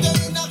corners, shut them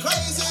in a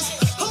crisis.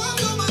 Oh,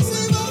 I got my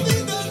save up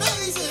in the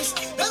nicest.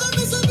 Never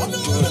miss a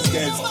minute,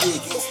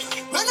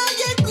 when I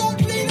get blood,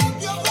 bleed up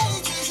your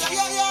pages.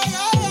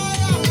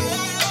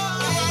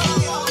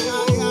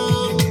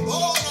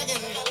 Born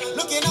again,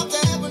 looking up to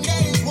heaven,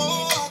 there is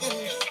war again.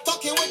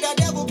 Talking with the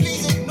devil,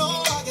 please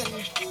ignore again.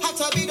 Had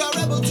to be the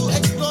rebel to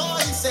explore,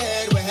 he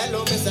said. Well,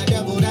 hello, Mr.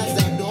 Devil, that's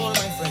the door,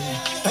 my friend.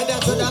 Pedal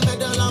to the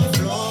metal, I'm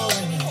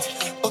flooring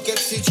it. Bucket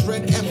seats,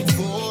 red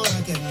M4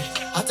 again.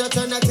 Had to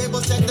turn the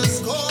table, check the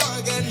score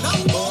again.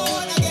 I'm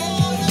born again.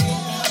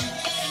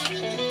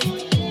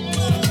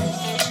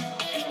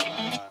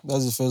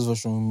 That's the first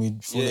version we made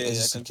before the I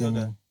SEC can came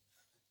tell in.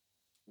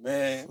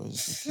 Man, Before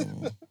SEC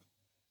came in.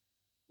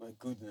 my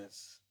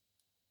goodness.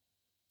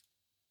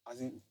 I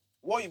think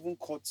what even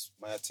caught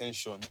my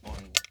attention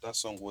on that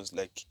song was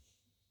like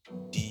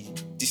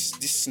this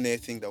snare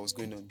thing that was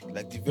going on,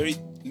 like the very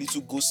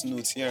little ghost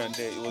notes here and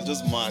there. It was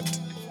just mad.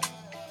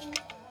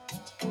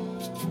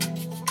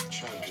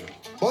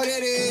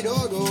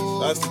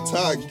 That's the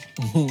tag.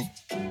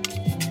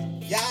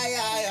 Yeah.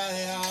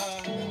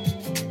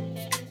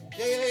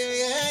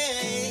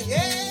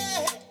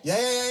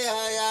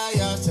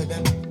 So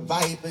them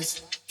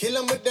vipers, kill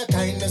them with the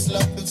kindness,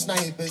 love with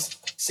snipers.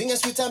 Sing a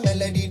sweeter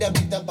melody, that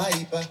beat the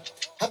piper.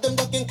 Have them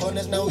ducking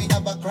corners, now we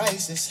have a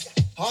crisis.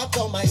 Heart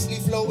on my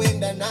sleeve,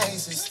 flowing the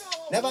nicest.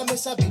 Never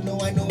miss a beat, no,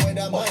 I know where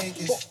the mic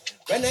is.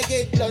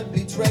 Renegade blood,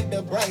 bleeds red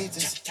the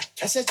brightest.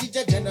 SSG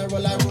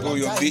general, I rule. Oh,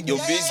 your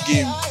bass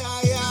game.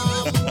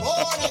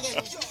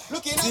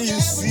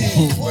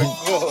 T.U.C. My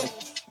God.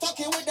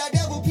 Talking with the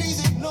devil, please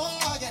ignore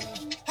again.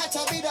 Had to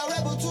be the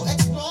rebel to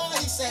explore,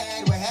 he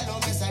said. Well, hello,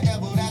 Mr.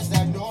 Devil, that's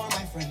the door,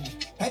 my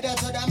friend. Pedal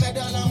to the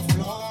metal, I'm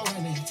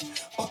flooring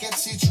it. Bucket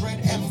seats, red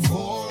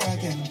M4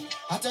 again.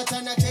 Had to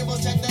turn the table,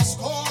 check the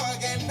score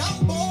again.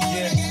 I'm born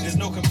again. There's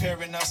no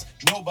comparing us,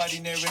 nobody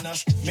nearing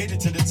us. Made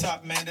it to the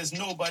top, man, there's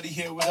nobody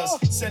here with us.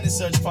 Sending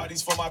search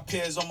parties for my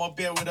peers on my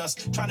bear with us.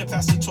 Trying to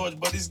pass the torch,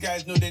 but these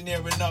guys know they're near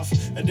enough.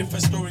 A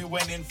different story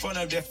when in front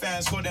of their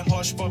fans. Call them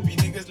hush puppy,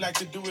 niggas like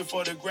to do it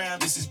for the gram.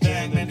 This is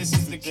bang, man, this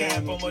is the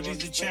camp. I'm these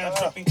the champ,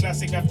 dropping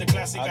classic after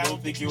classic, I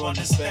don't think you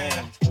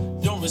understand.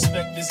 Don't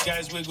respect these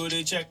guys, we go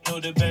they check, know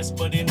the best,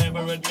 but they never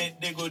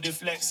admit they go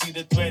deflect. See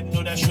the threat,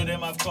 know that show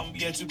them I've come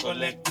here to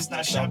collect. This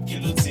not sharp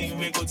guillotine,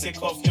 we go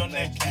take off your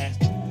neck.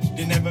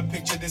 They never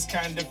picture this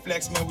kind of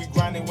flex, man. We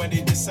grinding when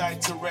they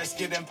decide to rest.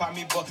 Get them by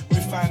me, but we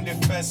find it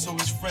best, so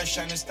it's fresh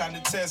and it's time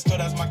to test. God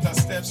has marked our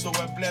steps, so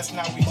we're blessed.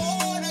 Now we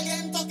born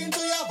again, talking to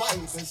your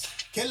voices.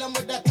 Kill them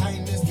with the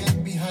kindness,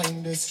 get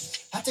behind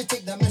us. Had to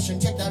take the mission,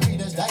 check the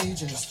Reader's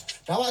Digest.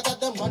 Now I got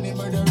them running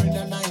murder in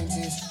the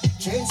 90s.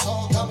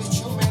 Chainsaw got me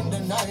chewing the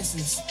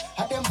nicest.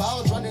 Had them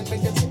bows running,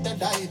 make them fit the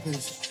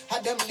diapers.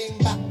 Had them lean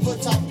back,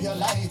 put up your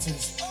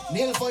lighters.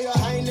 Kneel for your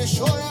highness,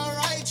 show your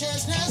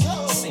righteousness.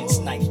 Oh. Since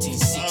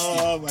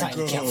 1960, time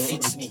God. can't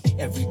fix me.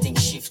 Everything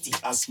shifty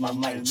as my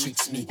mind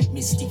tricks me.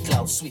 Misty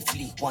clouds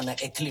swiftly wanna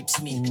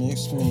eclipse me.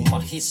 Makes me. My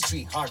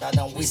history harder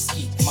than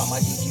whiskey. Mama,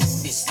 did you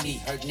diss me?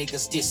 Heard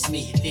niggas diss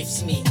me.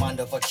 Lifts me. Mind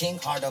of a king,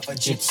 heart of a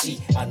gypsy.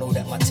 I know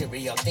that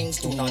material things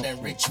do not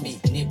enrich me.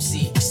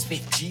 Nipsey,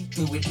 spit G,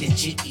 do it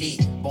legitly.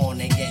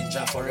 Born again,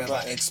 job forever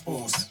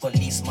exposed.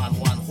 Policeman,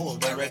 one hold,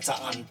 beretta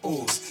and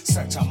pose.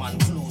 Search a man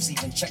clues,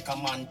 even check a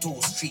man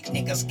toes. Street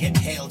niggas get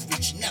held,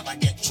 rich never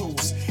get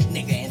chose.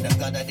 Nigga in the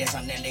gutter, there's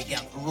an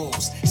elegant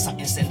rose.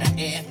 Something's in the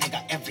air,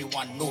 nigga,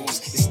 everyone knows.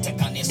 It's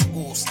tech on his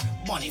ghost,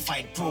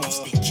 bonafide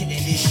pros. They killing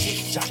this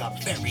shit,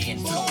 Jaja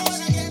burying Born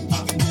flows. again,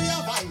 talking to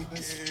your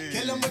vipers.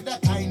 Kill them with the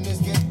kindness,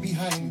 get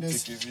behind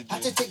us.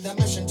 Had to take the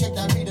mission, check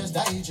the Reader's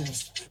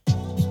Digest.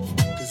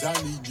 Cause I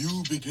need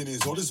new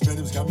beginnings. All this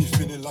venom's got me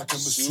feeling like I'm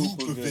a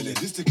super villain.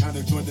 This the kind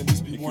of joint that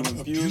makes me want to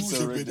abuse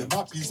a rhythm.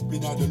 My peace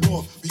been out the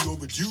law, we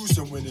overdue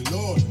somewhere the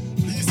Lord.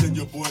 Please send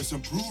your boys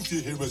some proof to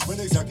hear us. When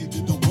exactly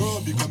did the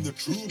world become the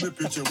true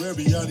picture where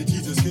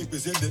reality's escape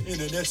is in the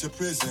internet's a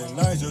prison?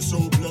 Lines are so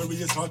blurry,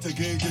 it's hard to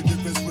gauge the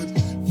difference with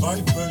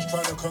vipers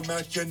trying to come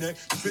at your neck.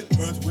 Spit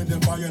earth, wind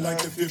and fire like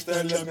the fifth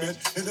element.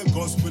 In the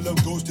gospel of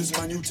ghosts, it's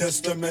my New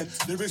Testament.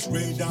 Lyrics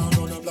rain down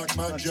on them like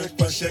my jet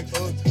by check.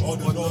 All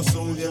the lost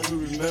souls, yeah,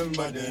 we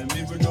remember them.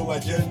 Even though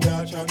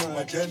agenda, try no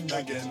agenda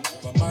again.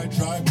 But my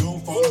tribe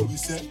don't follow, we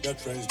set the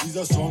trends. These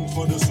are songs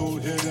for the soul,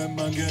 hear them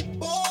and get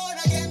Born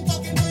again,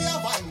 talking to your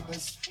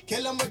vipers.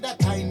 Kill them with the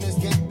kindness,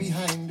 get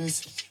behind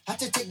us. Had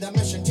to take the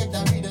mission, check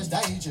the Reader's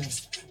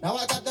Digest. Now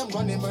I got them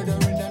running murder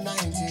in the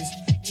 90s.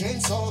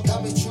 Chainsaw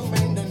got me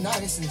chewing the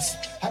nicest.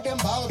 Had them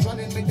bows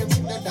running, make them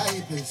fit the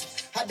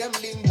diapers. Had them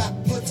lean back,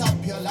 put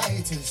up your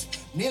lighters.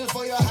 Kneel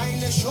for your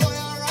highness, show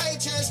your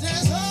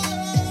righteousness.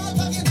 Oh,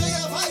 talking to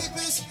your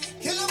vipers.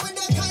 Kill them with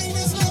the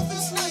kindness, love for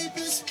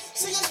snipers.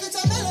 Singers with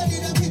a melody,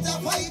 the Peter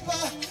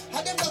Piper.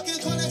 Had them ducking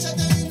corner, check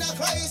them in the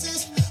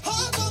crisis.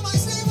 Heart on my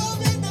sleeve,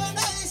 I'm in the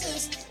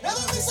nicest.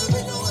 Never miss a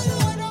window when I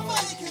want to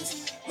make it.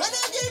 When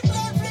I get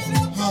blood, bleed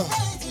up my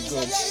righteous.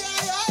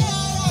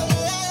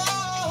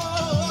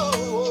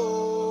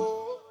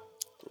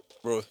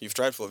 Bro, you've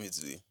tried for me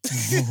today.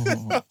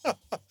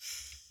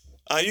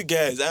 And you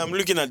guys, I'm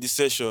looking at the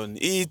session.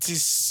 It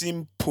is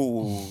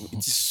simple. It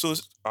is so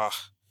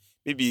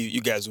maybe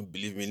you guys won't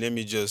believe me. Let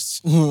me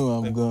just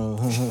I'm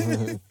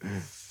gonna.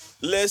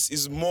 less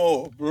is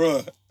more,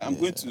 bro. I'm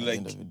going to at the like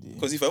end of the day.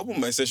 because if I open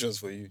my sessions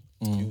for you,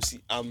 you'll see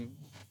I'm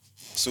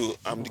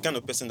the kind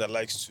of person that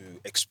likes to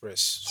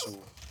express. So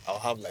I'll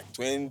have like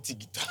 20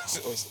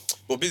 guitars.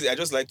 But basically, I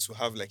just like to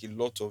have like a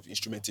lot of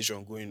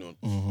instrumentation going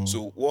on.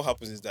 So what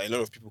happens is that a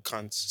lot of people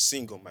can't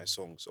sing on my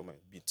songs or my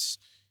beats.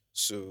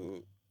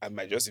 So I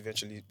might just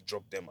eventually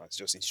drop them as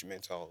just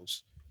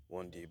instrumentals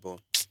one day. But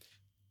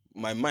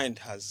my mind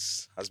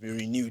has been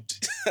renewed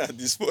at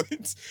this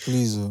point.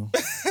 Please,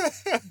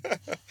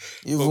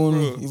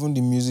 even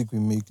the music we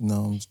make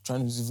now, I'm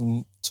trying to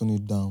even tone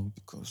it down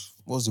because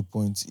what's the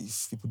point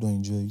if people don't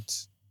enjoy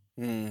it?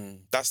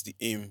 That's the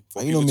aim.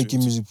 Are you not making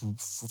music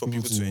for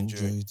people to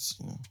enjoy it?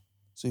 You know?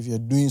 So if you're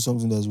doing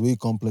something that's way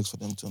complex for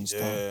them to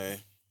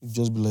understand, you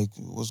just be like,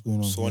 what's going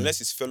on? So here? unless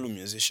it's fellow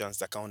musicians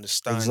that can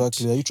understand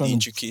Exactly. Are you trying the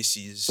to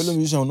intricacies. fellow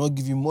musician will not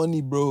give you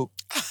money, bro.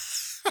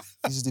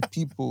 It's the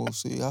people,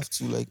 so you have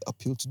to like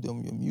appeal to them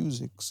with your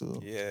music.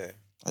 So Yeah.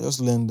 I just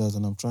learned that,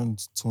 and I'm trying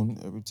to tone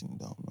everything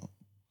down now.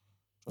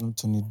 Trying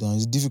to tone it down.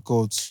 It's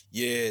difficult,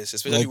 Yes,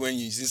 especially Like- when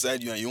it's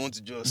inside you and you want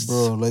to just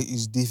bro. Like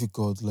it's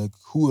difficult. Like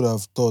who would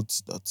have thought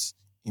that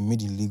in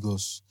made in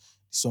Lagos,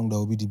 the song that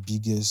will be the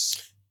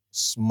biggest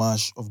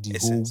smash of the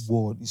Essence.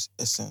 whole world is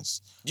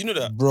Essence. Do you know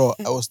that? Bro,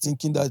 I was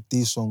thinking that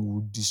Tay song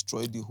would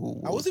destroy the whole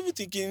world. I was even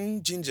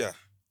thinking Ginger.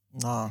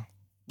 Nah,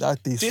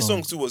 that Tay This song.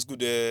 song too was good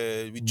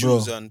with Bro,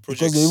 Jules and because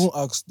projects.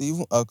 they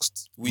even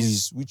asked Wiz.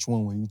 Wiz, which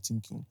one were you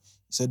thinking?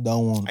 He said that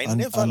one. I and,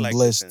 never and liked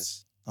blessed.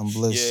 Essence. I'm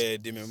blessed. Yeah,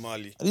 Dame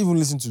Mali. I didn't even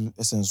listen to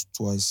Essence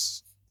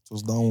twice. It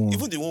was that one.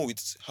 Even the one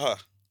with her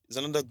is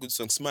another good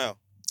song, Smile.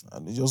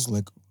 And it's just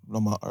like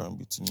normal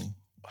R&B to me.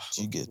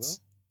 Do you Okay, get? well,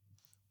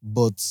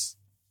 But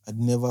I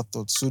never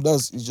thought. So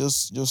it's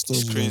just tells it's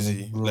you that,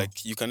 crazy. like, bro,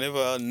 Like you can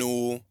never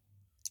know.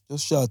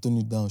 just shout tone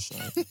it down, shout.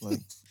 Like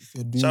if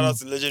you're doing Shout out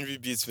to Legendary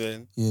Beats,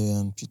 man. yeah,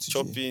 and P2J.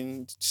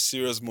 Chopping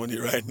serious money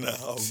right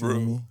now, Feel bro.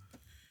 me?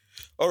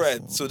 All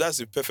right, so that's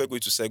the perfect way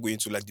to segue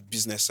into like the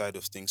business side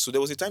of things. So there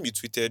was a time you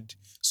tweeted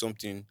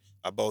something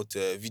about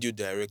video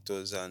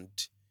directors and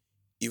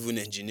even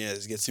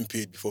engineers getting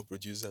paid before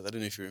producers. I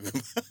don't know if you remember.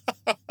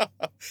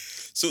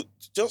 So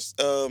just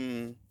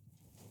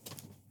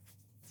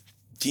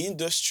The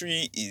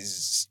industry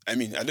is, I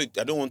mean, I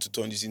don't want to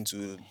turn this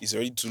into, it's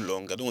already too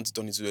long. I don't want to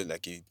turn it into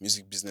like a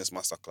music business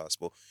masterclass,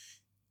 but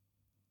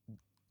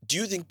do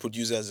you think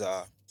producers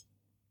are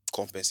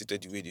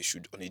compensated the way they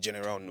should on a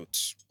general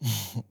note?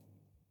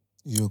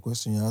 Your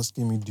question, you're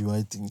asking me, do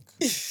I think?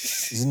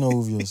 Is it not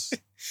obvious?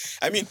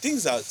 I mean,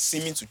 things are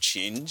seeming to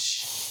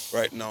change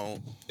right now,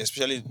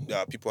 especially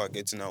that people are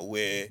getting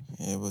aware.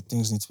 Yeah, but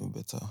things need to be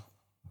better.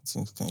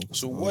 Things can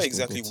So, what always get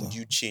exactly better. would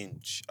you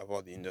change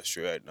about the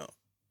industry right now?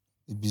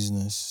 The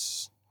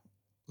business.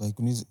 Like,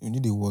 we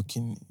need a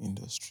working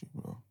industry,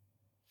 bro.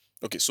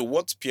 Okay, so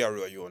what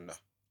PRO are you under?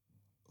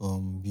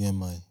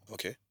 BMI.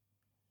 Okay.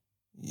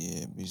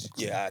 Yeah,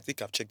 basically. Yeah, I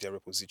think I've checked their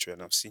repository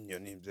and I've seen your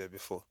name there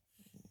before.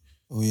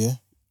 Oh, yeah?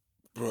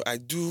 Bro, I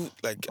do,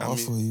 like, How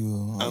for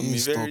you? Are you a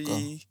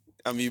stalker?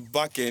 I'm a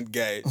back-end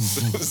guy.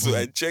 So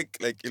I check,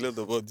 like, a lot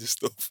about this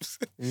stuff.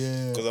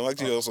 Yeah. Because I'm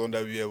actually also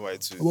under BMI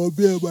too. I'm on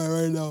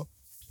BMI right now.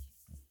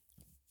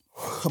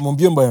 I'm on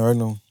BMI right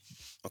now.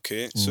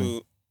 Okay,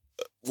 so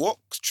what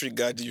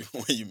triggered you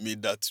when you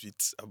made that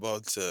tweet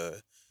about...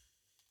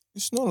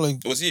 It's not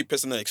like... Was it a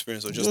personal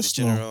experience or just Yes, a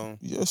general...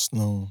 Yes,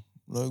 no.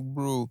 Like,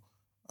 bro,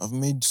 I've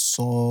made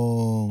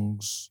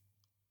songs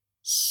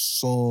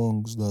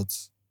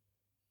that...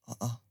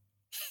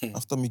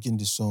 After making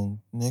the song,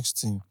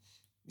 next thing,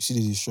 you see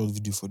there's a short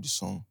video for the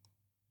song.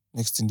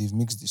 Next thing, they've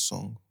mixed the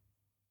song.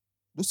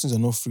 Those things are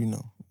not free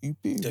now. You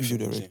pay a video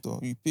Definitely.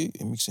 director, you pay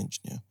a mix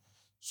engineer.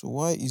 So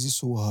why is it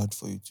so hard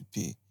for you to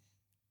pay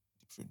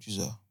the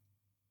producer?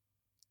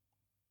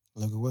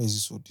 Like, why is it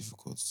so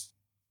difficult?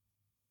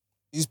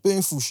 It's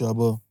painful,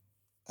 Shaba.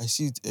 I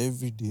see it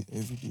every day.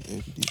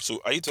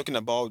 So are you talking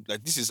about,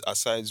 like, this is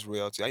aside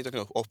royalty? Are you talking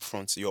of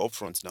upfront? You're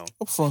upfront now.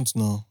 Upfront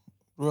now.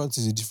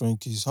 Royalty is a different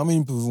case. How many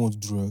people want to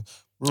do royalty?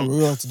 Bro,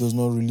 royalty does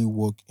not really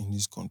work in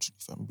this country,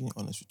 if I'm being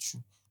honest with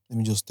you. Let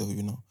me just tell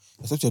you now.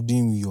 Except you're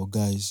dealing with your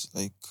guys,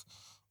 like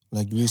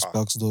the way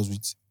Sparks does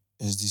with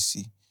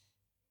SDC.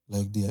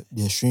 Like,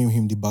 they're showing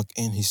him the back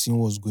end. He's seeing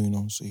what's going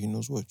on, so he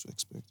knows what to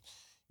expect.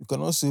 You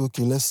cannot say,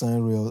 okay, let's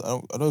sign royalty.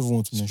 I don't even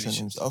want to mention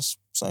names. I've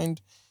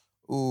signed,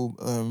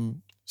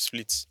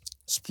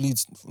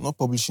 Splits, not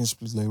publishing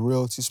splits, like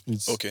royalty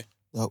splits. Okay.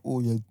 That,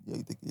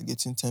 you're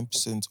getting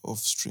 10% of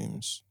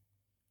streams.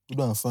 Good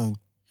and fine.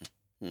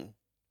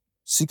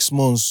 6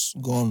 months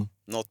gone.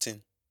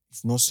 Nothing.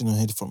 You've not seen a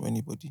head from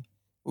anybody.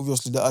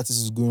 Obviously, the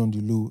artist is going on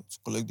the low to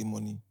collect the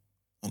money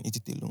and eat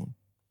it alone.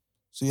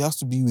 So you have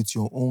to be with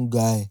your own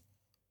guy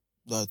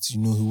that, he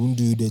won't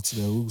do you dirty.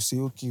 That will say,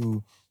 okay,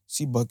 we'll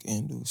see back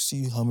end, we'll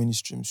see how many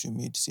streams you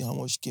made, see how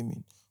much came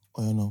in.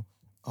 Oh,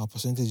 our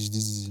percentage is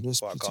this. Let's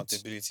for split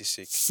accountability's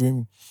sake.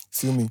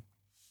 Feel me.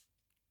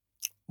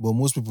 But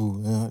most people,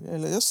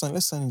 let's sign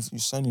it. You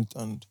sign it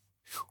and...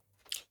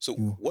 So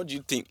what do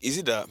you think? Is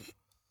it that,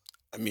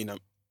 do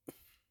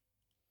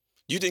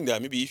you think that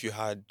maybe if you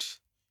had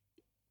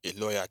a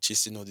lawyer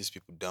chasing all these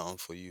people down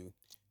for you?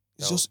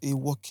 It's just a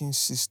working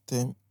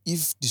system.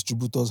 If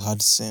distributors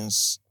had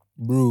sense,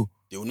 bro,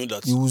 they will know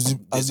that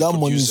as that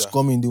money is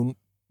coming, they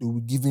will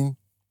be giving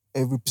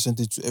every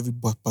percentage to every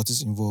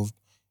parties involved.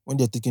 When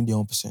they're taking their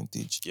own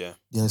percentage,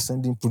 they are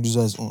sending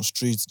producers on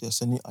streets, they are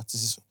sending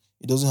artists.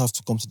 It doesn't have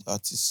to come to the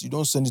artists. You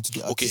don't send it to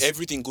the artists. Okay,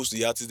 everything goes to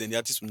the artist, then the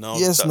artist will now...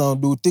 Yes, now,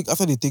 they will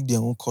after they take their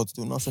own cut,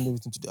 they will now send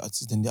everything to the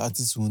artists, then the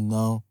artists will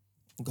now...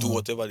 do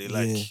whatever they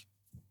like.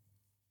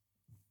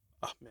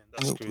 Man,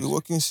 that's crazy. The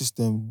working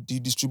system, the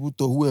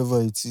distributor,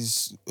 whoever it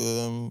is,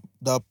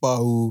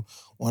 Dapa,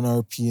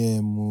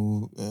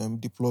 1RPM,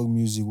 Deploy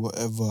Music,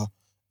 whatever,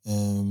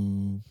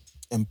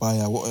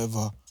 Empire,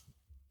 whatever.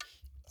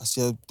 As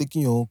you're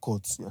taking your own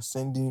cuts, you're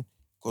sending,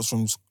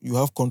 because you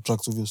have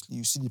contracts, obviously,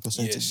 you see the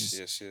percentages.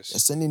 Yes. You're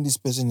sending this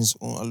person his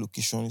own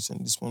allocation, you're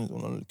sending this one his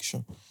own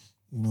allocation,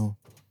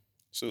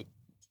 So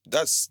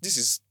this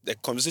is, like,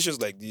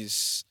 conversations like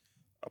this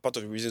are part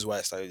of the reasons why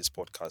I started this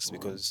podcast,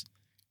 because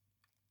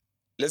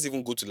let's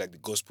even go to, like, the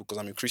gospel, because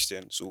I'm a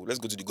Christian, so let's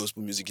go to the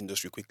gospel music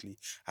industry quickly.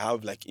 I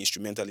have, like,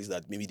 instrumentalists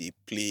that maybe they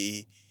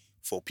play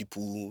for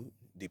people,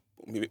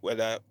 maybe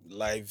whether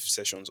live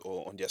sessions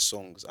or on their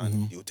songs,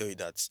 and they will tell you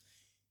that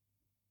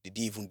they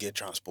didn't even get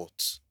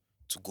transport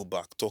to go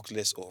back, talk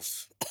less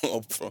of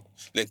upfront.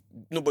 Like,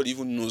 nobody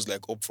even knows,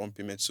 like, upfront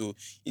payment. So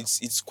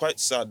it's quite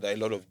sad that a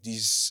lot of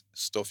this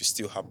stuff is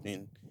still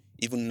happening,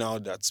 even now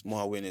that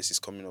more awareness is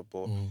coming up.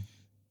 But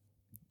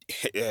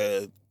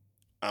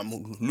I'm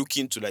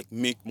looking to, like,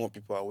 make more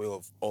people aware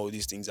of all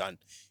these things and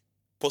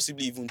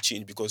possibly even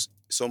change, because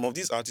some of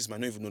these artists might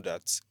not even know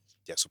that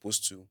they're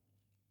supposed to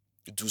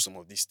do some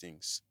of these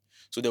things.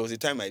 So there was a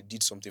time I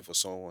did something for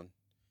someone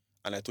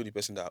and I told the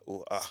person that,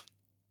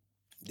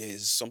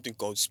 there's something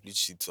called split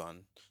sheet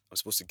and I'm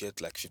supposed to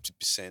get like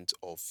 50%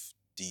 of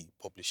the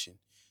publishing.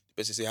 The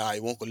person say, I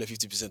won't collect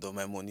 50% of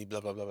my money,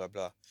 blah, blah, blah, blah,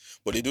 blah.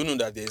 But they don't know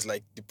that there's,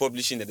 like, the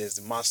publishing, that there's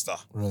the master.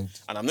 Right.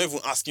 And I'm not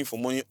even asking for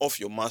money off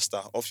your master,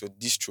 off your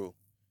distro.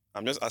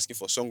 I'm just asking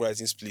for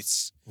songwriting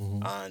splits.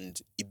 Mm-hmm. And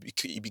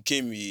it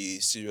became a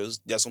serious.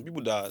 There are some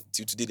people that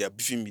till today they are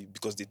beefing me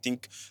because they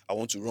think I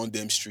want to run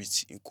them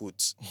straight in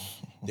quotes.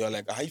 They are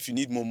like, if you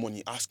need more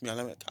money, ask me. And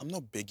I'm like, I'm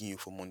not begging you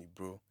for money,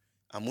 bro.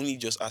 I'm only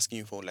just asking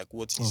you for like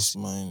what That's is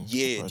mine.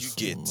 yeah, do you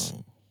Rightfully get?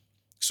 mine.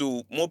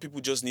 So more people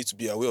just need to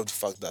be aware of the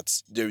fact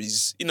that there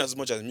is, in as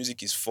much as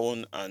music is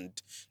fun and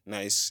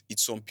nice,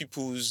 it's some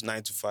people's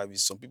 9 to 5,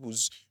 it's some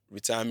people's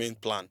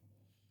retirement plan.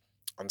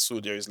 And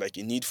so there is like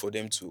a need for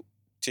them to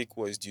take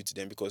what is due to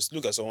them. Because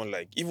look at someone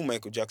like even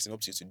Michael Jackson up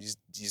to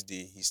this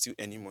day, he's still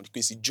earning money.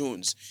 Quincy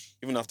Jones,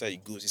 even after he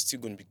goes, he's still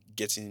going to be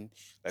getting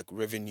like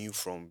revenue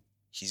from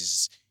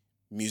his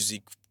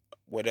music,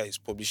 whether he's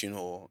publishing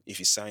or if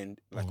he signed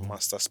like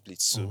master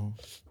splits. So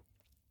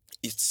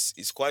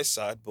it's quite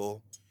sad, but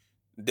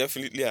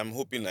definitely I'm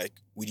hoping like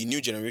with the new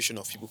generation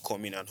of people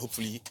coming and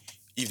hopefully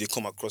if they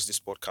come across this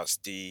podcast,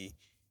 they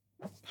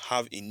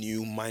have a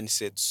new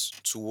mindset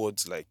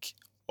towards like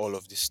all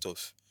of this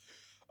stuff.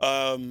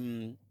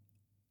 Um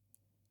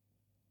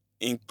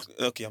in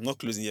okay, I'm not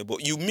closing here,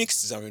 but you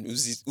mixed Zaren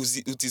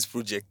Uti's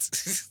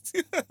project.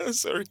 I'm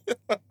sorry.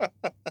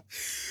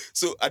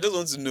 So I just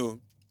want to know,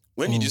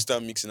 when did you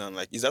start mixing and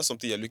like is that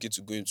something you're looking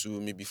to go into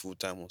maybe full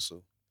time or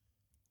so?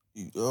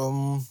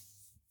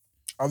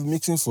 I've been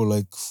mixing for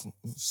like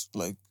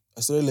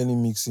I started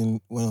learning mixing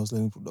when I was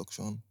learning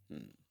production.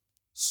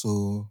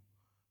 So,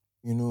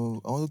 I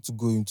wanted to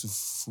go into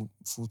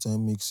full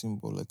time mixing,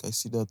 but like I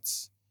see that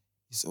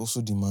it's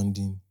also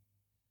demanding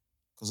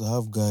because I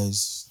have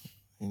guys,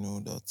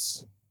 that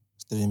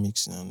started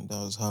mixing, and that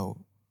was how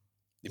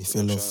The they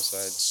fell production off.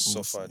 side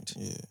suffered.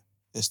 Yeah,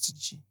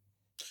 STG.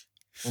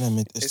 When I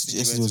met STG,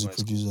 STG STG went was to a my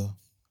school. producer.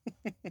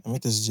 I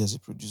met STG as a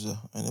producer.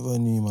 I never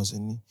knew him as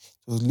any. It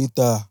was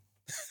later.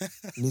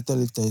 Later,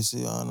 I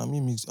say, now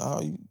me mix. Now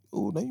you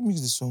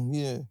mix the song,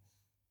 yeah.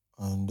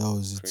 And that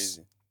was it.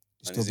 Crazy.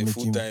 He And he's stopped a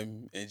making.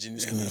 full-time engineer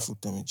He's now a now.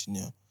 full-time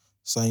engineer.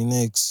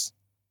 Sinex.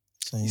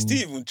 He's still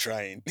even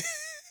trying.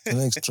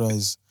 Sinex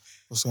tries.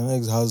 But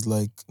Sinex has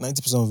like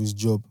 90% of his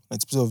job,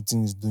 90% of the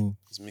thing he's doing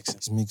He's mixing.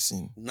 is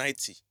mixing.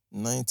 90.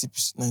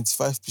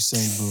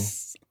 95%,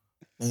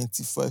 bro.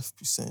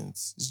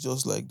 95%. It's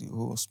just like the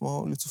whole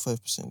small little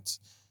 5%.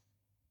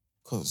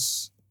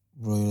 Because,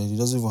 bro, he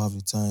doesn't even have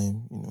the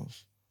time,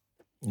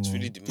 It's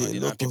really There are a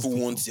demanding. lot And people of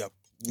want their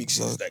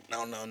mixes Exactly. like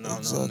now.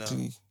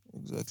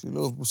 Exactly. A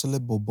lot of people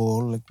select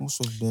bobble, like most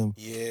of them.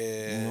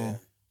 Yeah.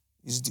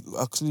 It's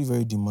actually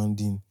very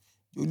demanding.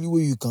 The only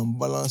way you can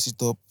balance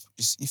it up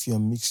is if you're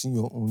mixing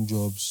your own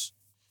jobs.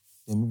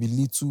 There may be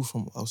little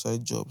from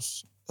outside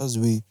jobs. That's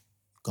the way you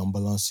can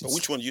balance it. But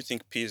which one do you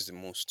think pays the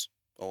most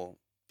or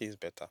pays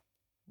better?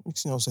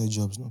 Mixing outside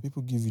jobs now.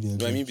 People give you their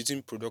No, I mean jobs.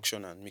 between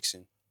production and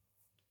mixing.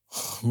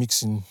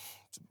 Mixing.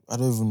 I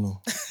don't even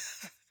know.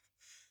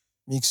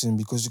 Mixing,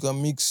 because you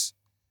can mix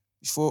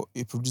before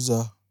a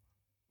producer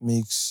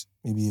makes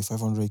maybe a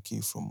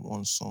 500K from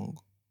one song.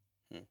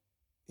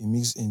 A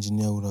mix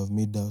engineer would have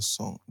made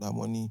that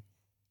money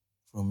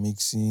from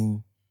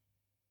mixing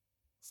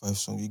 5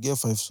 songs. You get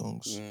 5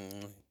 songs.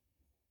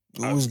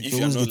 You're always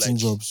getting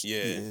jobs.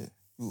 yeah.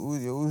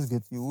 You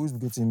always be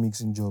getting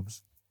mixing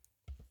jobs.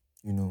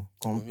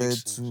 Compared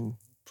to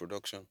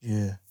production.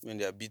 yeah. When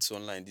there are beats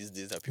online these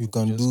days that You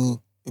people can just do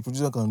go. a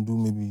producer can do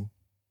maybe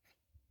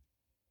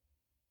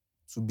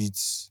 2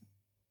 beats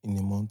in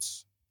a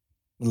month.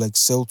 Like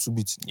sell 2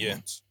 beats in a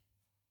month.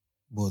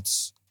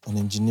 But an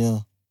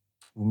engineer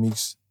will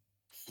mix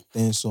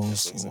 10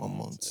 songs in 1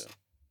 month. Yeah.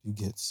 You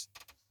get.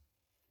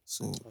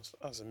 So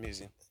that's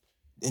amazing.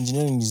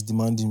 engineering is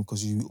demanding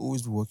because you will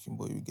always be working,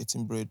 but you're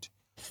getting bread.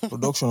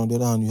 Production, on the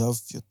other hand, you have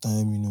your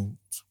time,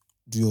 to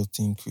do your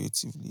thing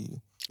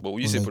creatively. But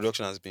would you say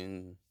production has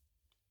been,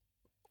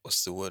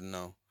 what's the word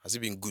now? Has it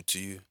been good to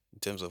you in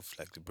terms of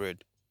like the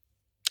bread?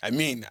 I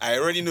mean, I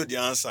already know the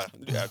answer.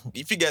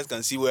 If you guys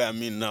can see where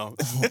I'm in now.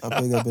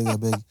 I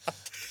beg.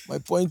 My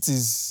point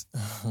is,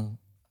 I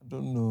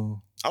don't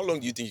know. How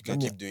long do you think you can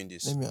keep doing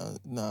this? I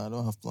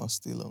don't have plans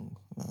to stay long.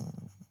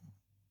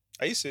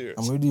 Are you serious?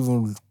 I'm already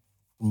even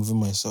removing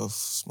myself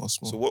small.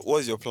 So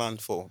what's your plan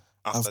for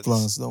after I have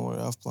plans. this? Don't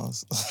worry, I have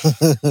plans.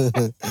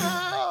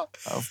 I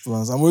have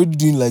plans. I'm already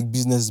doing like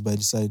business by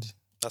the side.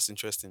 That's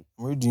interesting.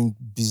 I'm already doing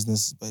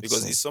business by the side.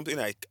 Because it's something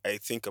I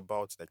think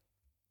about. Like,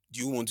 do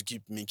you want to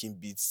keep making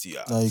beats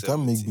here? No, you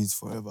can't make beats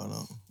forever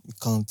now. You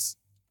can't.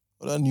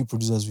 Other new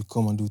producers will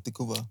come and they will take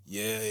over.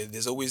 Yeah,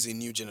 there's always a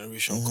new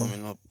generation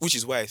coming up. Which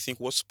is why I think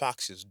what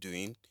Sparks is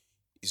doing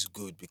is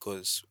good,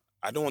 because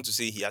I don't want to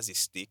say he has a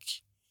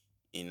stake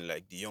in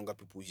like the younger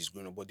people he's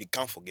growing up, but they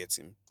can't forget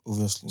him.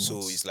 Obviously. So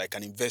it's like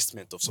an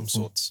investment of some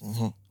sort.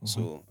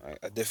 So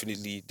I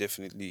definitely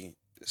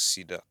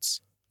see that.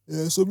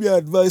 Yeah, so my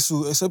advice,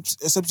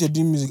 except you're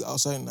doing music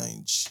outside Nigeria.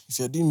 If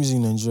you're doing music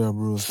in Nigeria,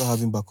 bro, start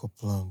having backup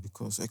plan,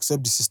 because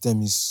except the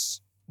system is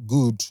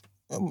good,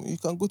 you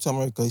can go to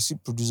America. You see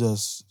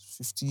producers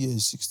 50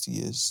 years, 60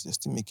 years, they're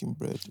still making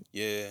bread.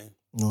 Yeah.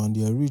 And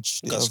they are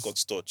rich. Look at Scott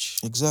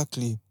Storch.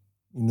 Exactly.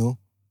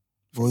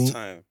 From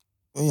time.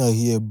 When you're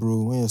here,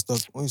 bro, when you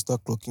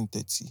start clocking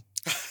 30,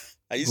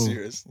 Are you Bro,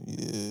 serious?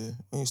 yeah.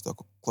 When you start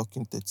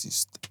clocking 30,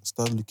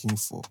 start looking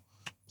for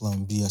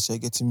plan B. As you're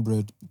getting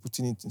bread,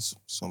 putting it in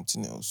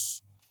something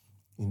else.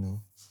 You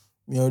know,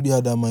 me I already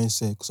had that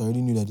mindset because I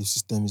already knew that the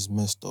system is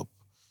messed up.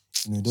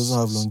 You know, it doesn't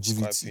have It's quite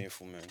longevity.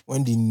 painful, man.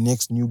 When the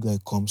next new guy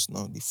comes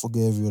now, they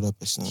forget every other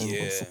person and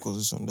everybody Yeah.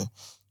 focuses on that.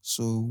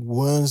 So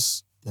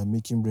once they're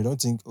making bread, don't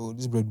think, oh,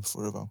 this bread will be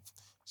forever.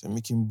 So they're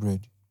making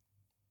bread,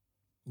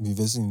 be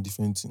investing in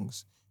different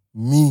things.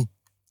 Me,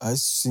 I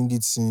sing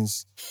it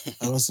since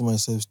I don't see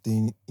myself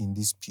staying in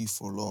this P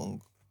for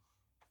long.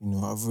 You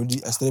know,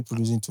 I started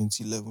producing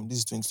 2011. This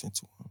is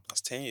 2021.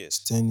 That's 10 It's years.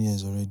 10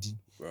 years already.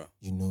 Bro.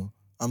 You know,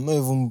 I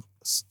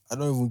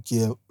don't even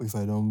care if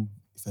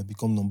I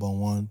become number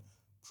one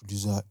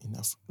producer in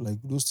Africa. Like,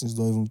 those things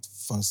don't even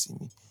fancy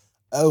me.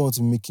 I want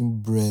to be making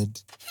bread,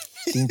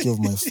 taking care of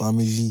my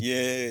family,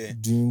 Yeah.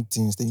 doing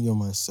things, taking care of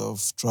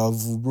myself,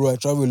 travel. Bro, I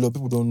travel a lot.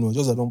 People don't know.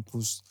 Just I don't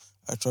post.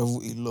 I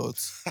travel a lot.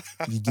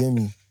 You get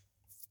me?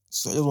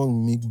 So I just want to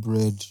make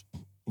bread,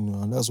 you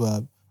know, and that's why I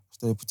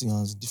started putting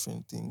hands in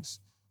different things.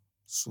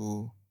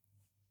 So,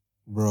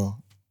 bro,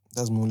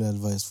 that's my only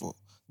advice for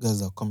guys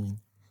that are coming.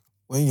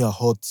 When you're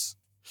hot,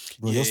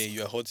 bro, Yeah,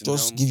 you are hot now.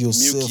 just give Milk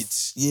yourself,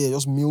 it.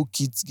 just milk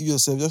it. Give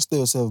yourself, just tell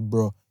yourself,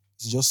 bro,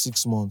 it's just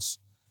 6 months.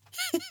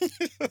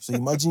 So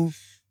imagine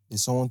if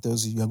someone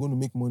tells you you're going to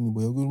make money,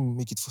 but you're going to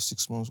make it for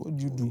 6 months. What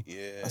do you do?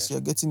 Yeah. As you're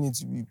getting it,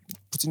 you be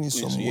putting it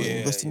somewhere, Yeah,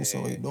 investing yeah, it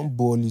somewhere. yeah, You don't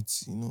ball it,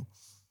 you know.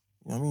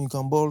 I mean, you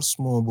can ball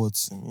small, but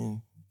I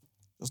mean,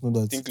 just know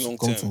that Think it will long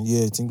come term.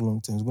 think long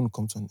term. It's going to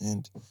come to an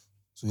end.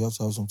 So you have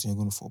to have something you're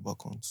going to fall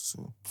back on.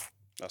 So,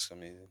 That's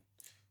amazing.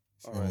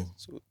 All I right. mean,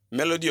 So,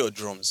 melody or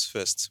drums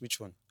first? Which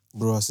one?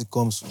 bro, as it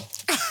comes,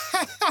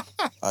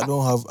 I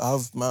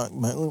have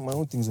my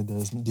own things that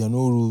there are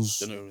no rules.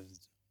 Don't know.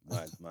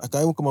 Mad. I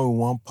can even come up with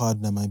one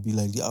part that might be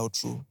like the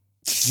outro.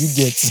 Do you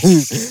get?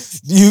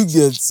 Do you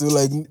get? So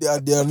like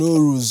there are no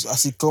rules.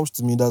 As it comes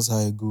to me, that's how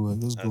I go. I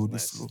just That's go with the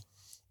nice. flow.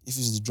 If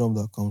it's the drum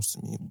that comes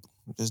to me,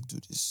 let's do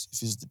this.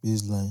 If it's the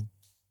bass line,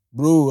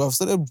 bro, I've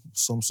started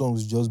some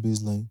songs with just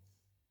bass line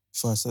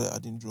before I started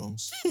adding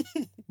drums.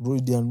 Bro,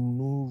 there are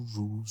no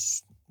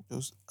rules.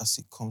 Just as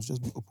it comes,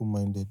 just be open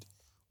minded.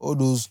 All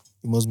those,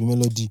 it must be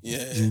melody.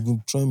 Yeah. You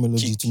can try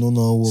melody Kick, to know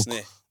how work.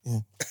 snare. Yeah.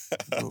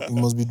 Bro, it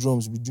must be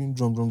drums. Be doing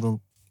drum.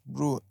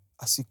 Bro,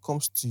 as it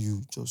comes to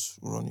you, just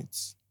run it.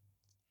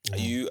 Are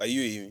you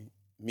a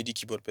MIDI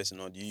keyboard person,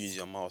 or do you use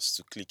your mouse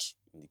to click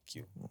in the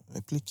key? I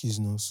play keys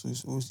now, so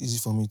it's always easy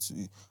for me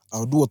to.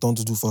 I'll do what I want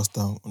to do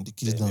faster on the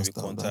keys Then maybe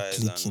than quantize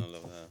clicking. and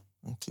all of that.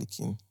 And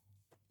clicking.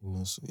 You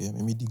know, so yeah,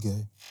 maybe the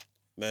guy.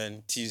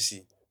 Man,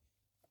 T.U.C,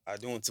 I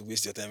don't want to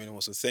waste your time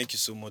anymore. So thank you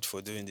so much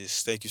for doing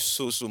this. Thank you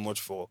so much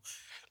for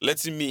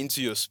letting me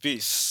into your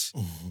space.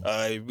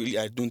 I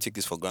don't take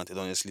this for granted,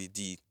 honestly.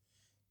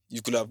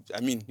 You could have,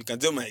 I mean, you can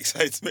tell my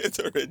excitement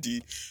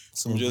already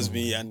from just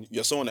being, and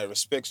you're someone I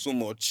respect so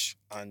much,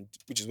 and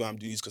which is why I'm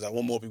doing this, because I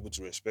want more people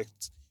to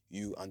respect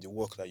you and the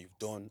work that you've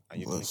done, and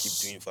you're going to keep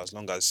doing for as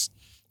long as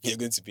you're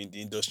going to be in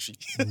the industry.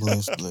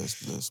 Bless.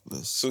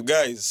 So,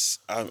 guys,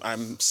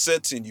 I'm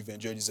certain you've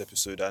enjoyed this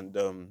episode, and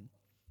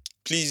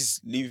please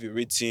leave a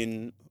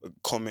rating, a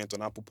comment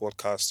on Apple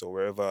Podcasts or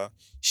wherever.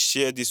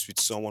 Share this with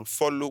someone.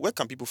 Follow. Where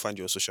can people find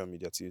you on social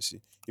media, T.U.C?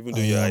 Even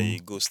though you're a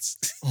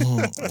ghost.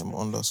 I'm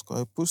underscore.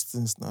 I post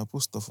things now. I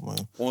post stuff on my.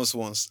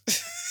 Once.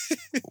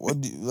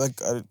 What do you like?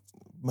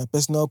 My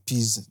personal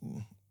piece.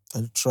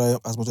 I try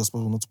as much as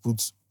possible not to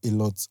put a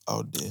lot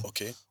out there.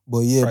 Okay. But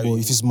yeah, Private- but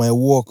if it's my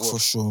work, for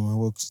sure, my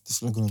work is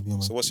definitely gonna be on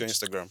my. So what's your page.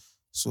 Instagram?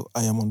 So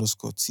I am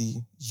underscore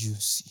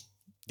T.U.C.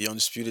 The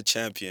Undisputed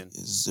Champion.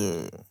 Yes,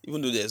 sir.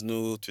 Even though there's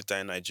no Twitter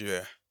in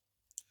Nigeria,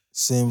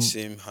 Same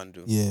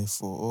handle. Yeah,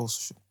 for all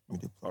social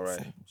media All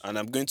platforms. right. And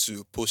I'm going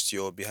to post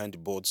your behind the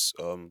boards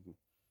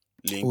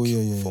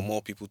link for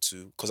more people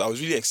to, because I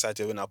was really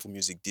excited when Apple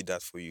Music did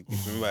that for you.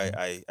 If you remember,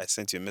 I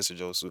sent you a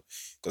message also,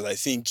 because I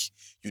think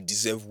you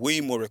deserve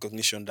way more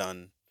recognition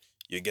than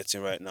you're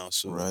getting right now.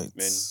 So, Right.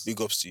 man,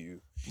 big ups to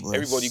you. Bless.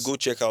 Everybody go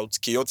check out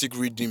Chaotic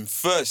Rhythm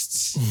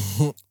first.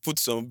 Put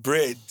some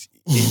bread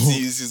into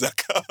his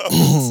account.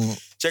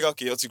 Check out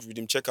Chaotic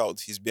Rhythm. Check out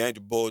his behind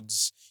the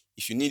boards.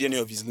 If you need any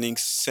of his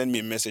links, send me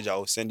a message. I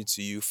will send it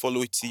to you.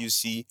 Follow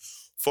T.U.C.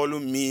 Follow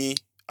me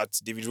at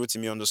David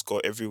Rotimi _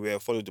 everywhere.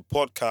 Follow the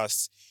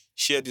podcast.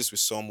 Share this with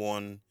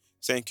someone.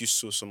 Thank you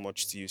so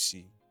much,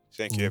 T.U.C.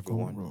 Thank you,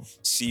 everyone. Bro.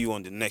 See you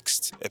on the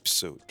next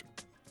episode.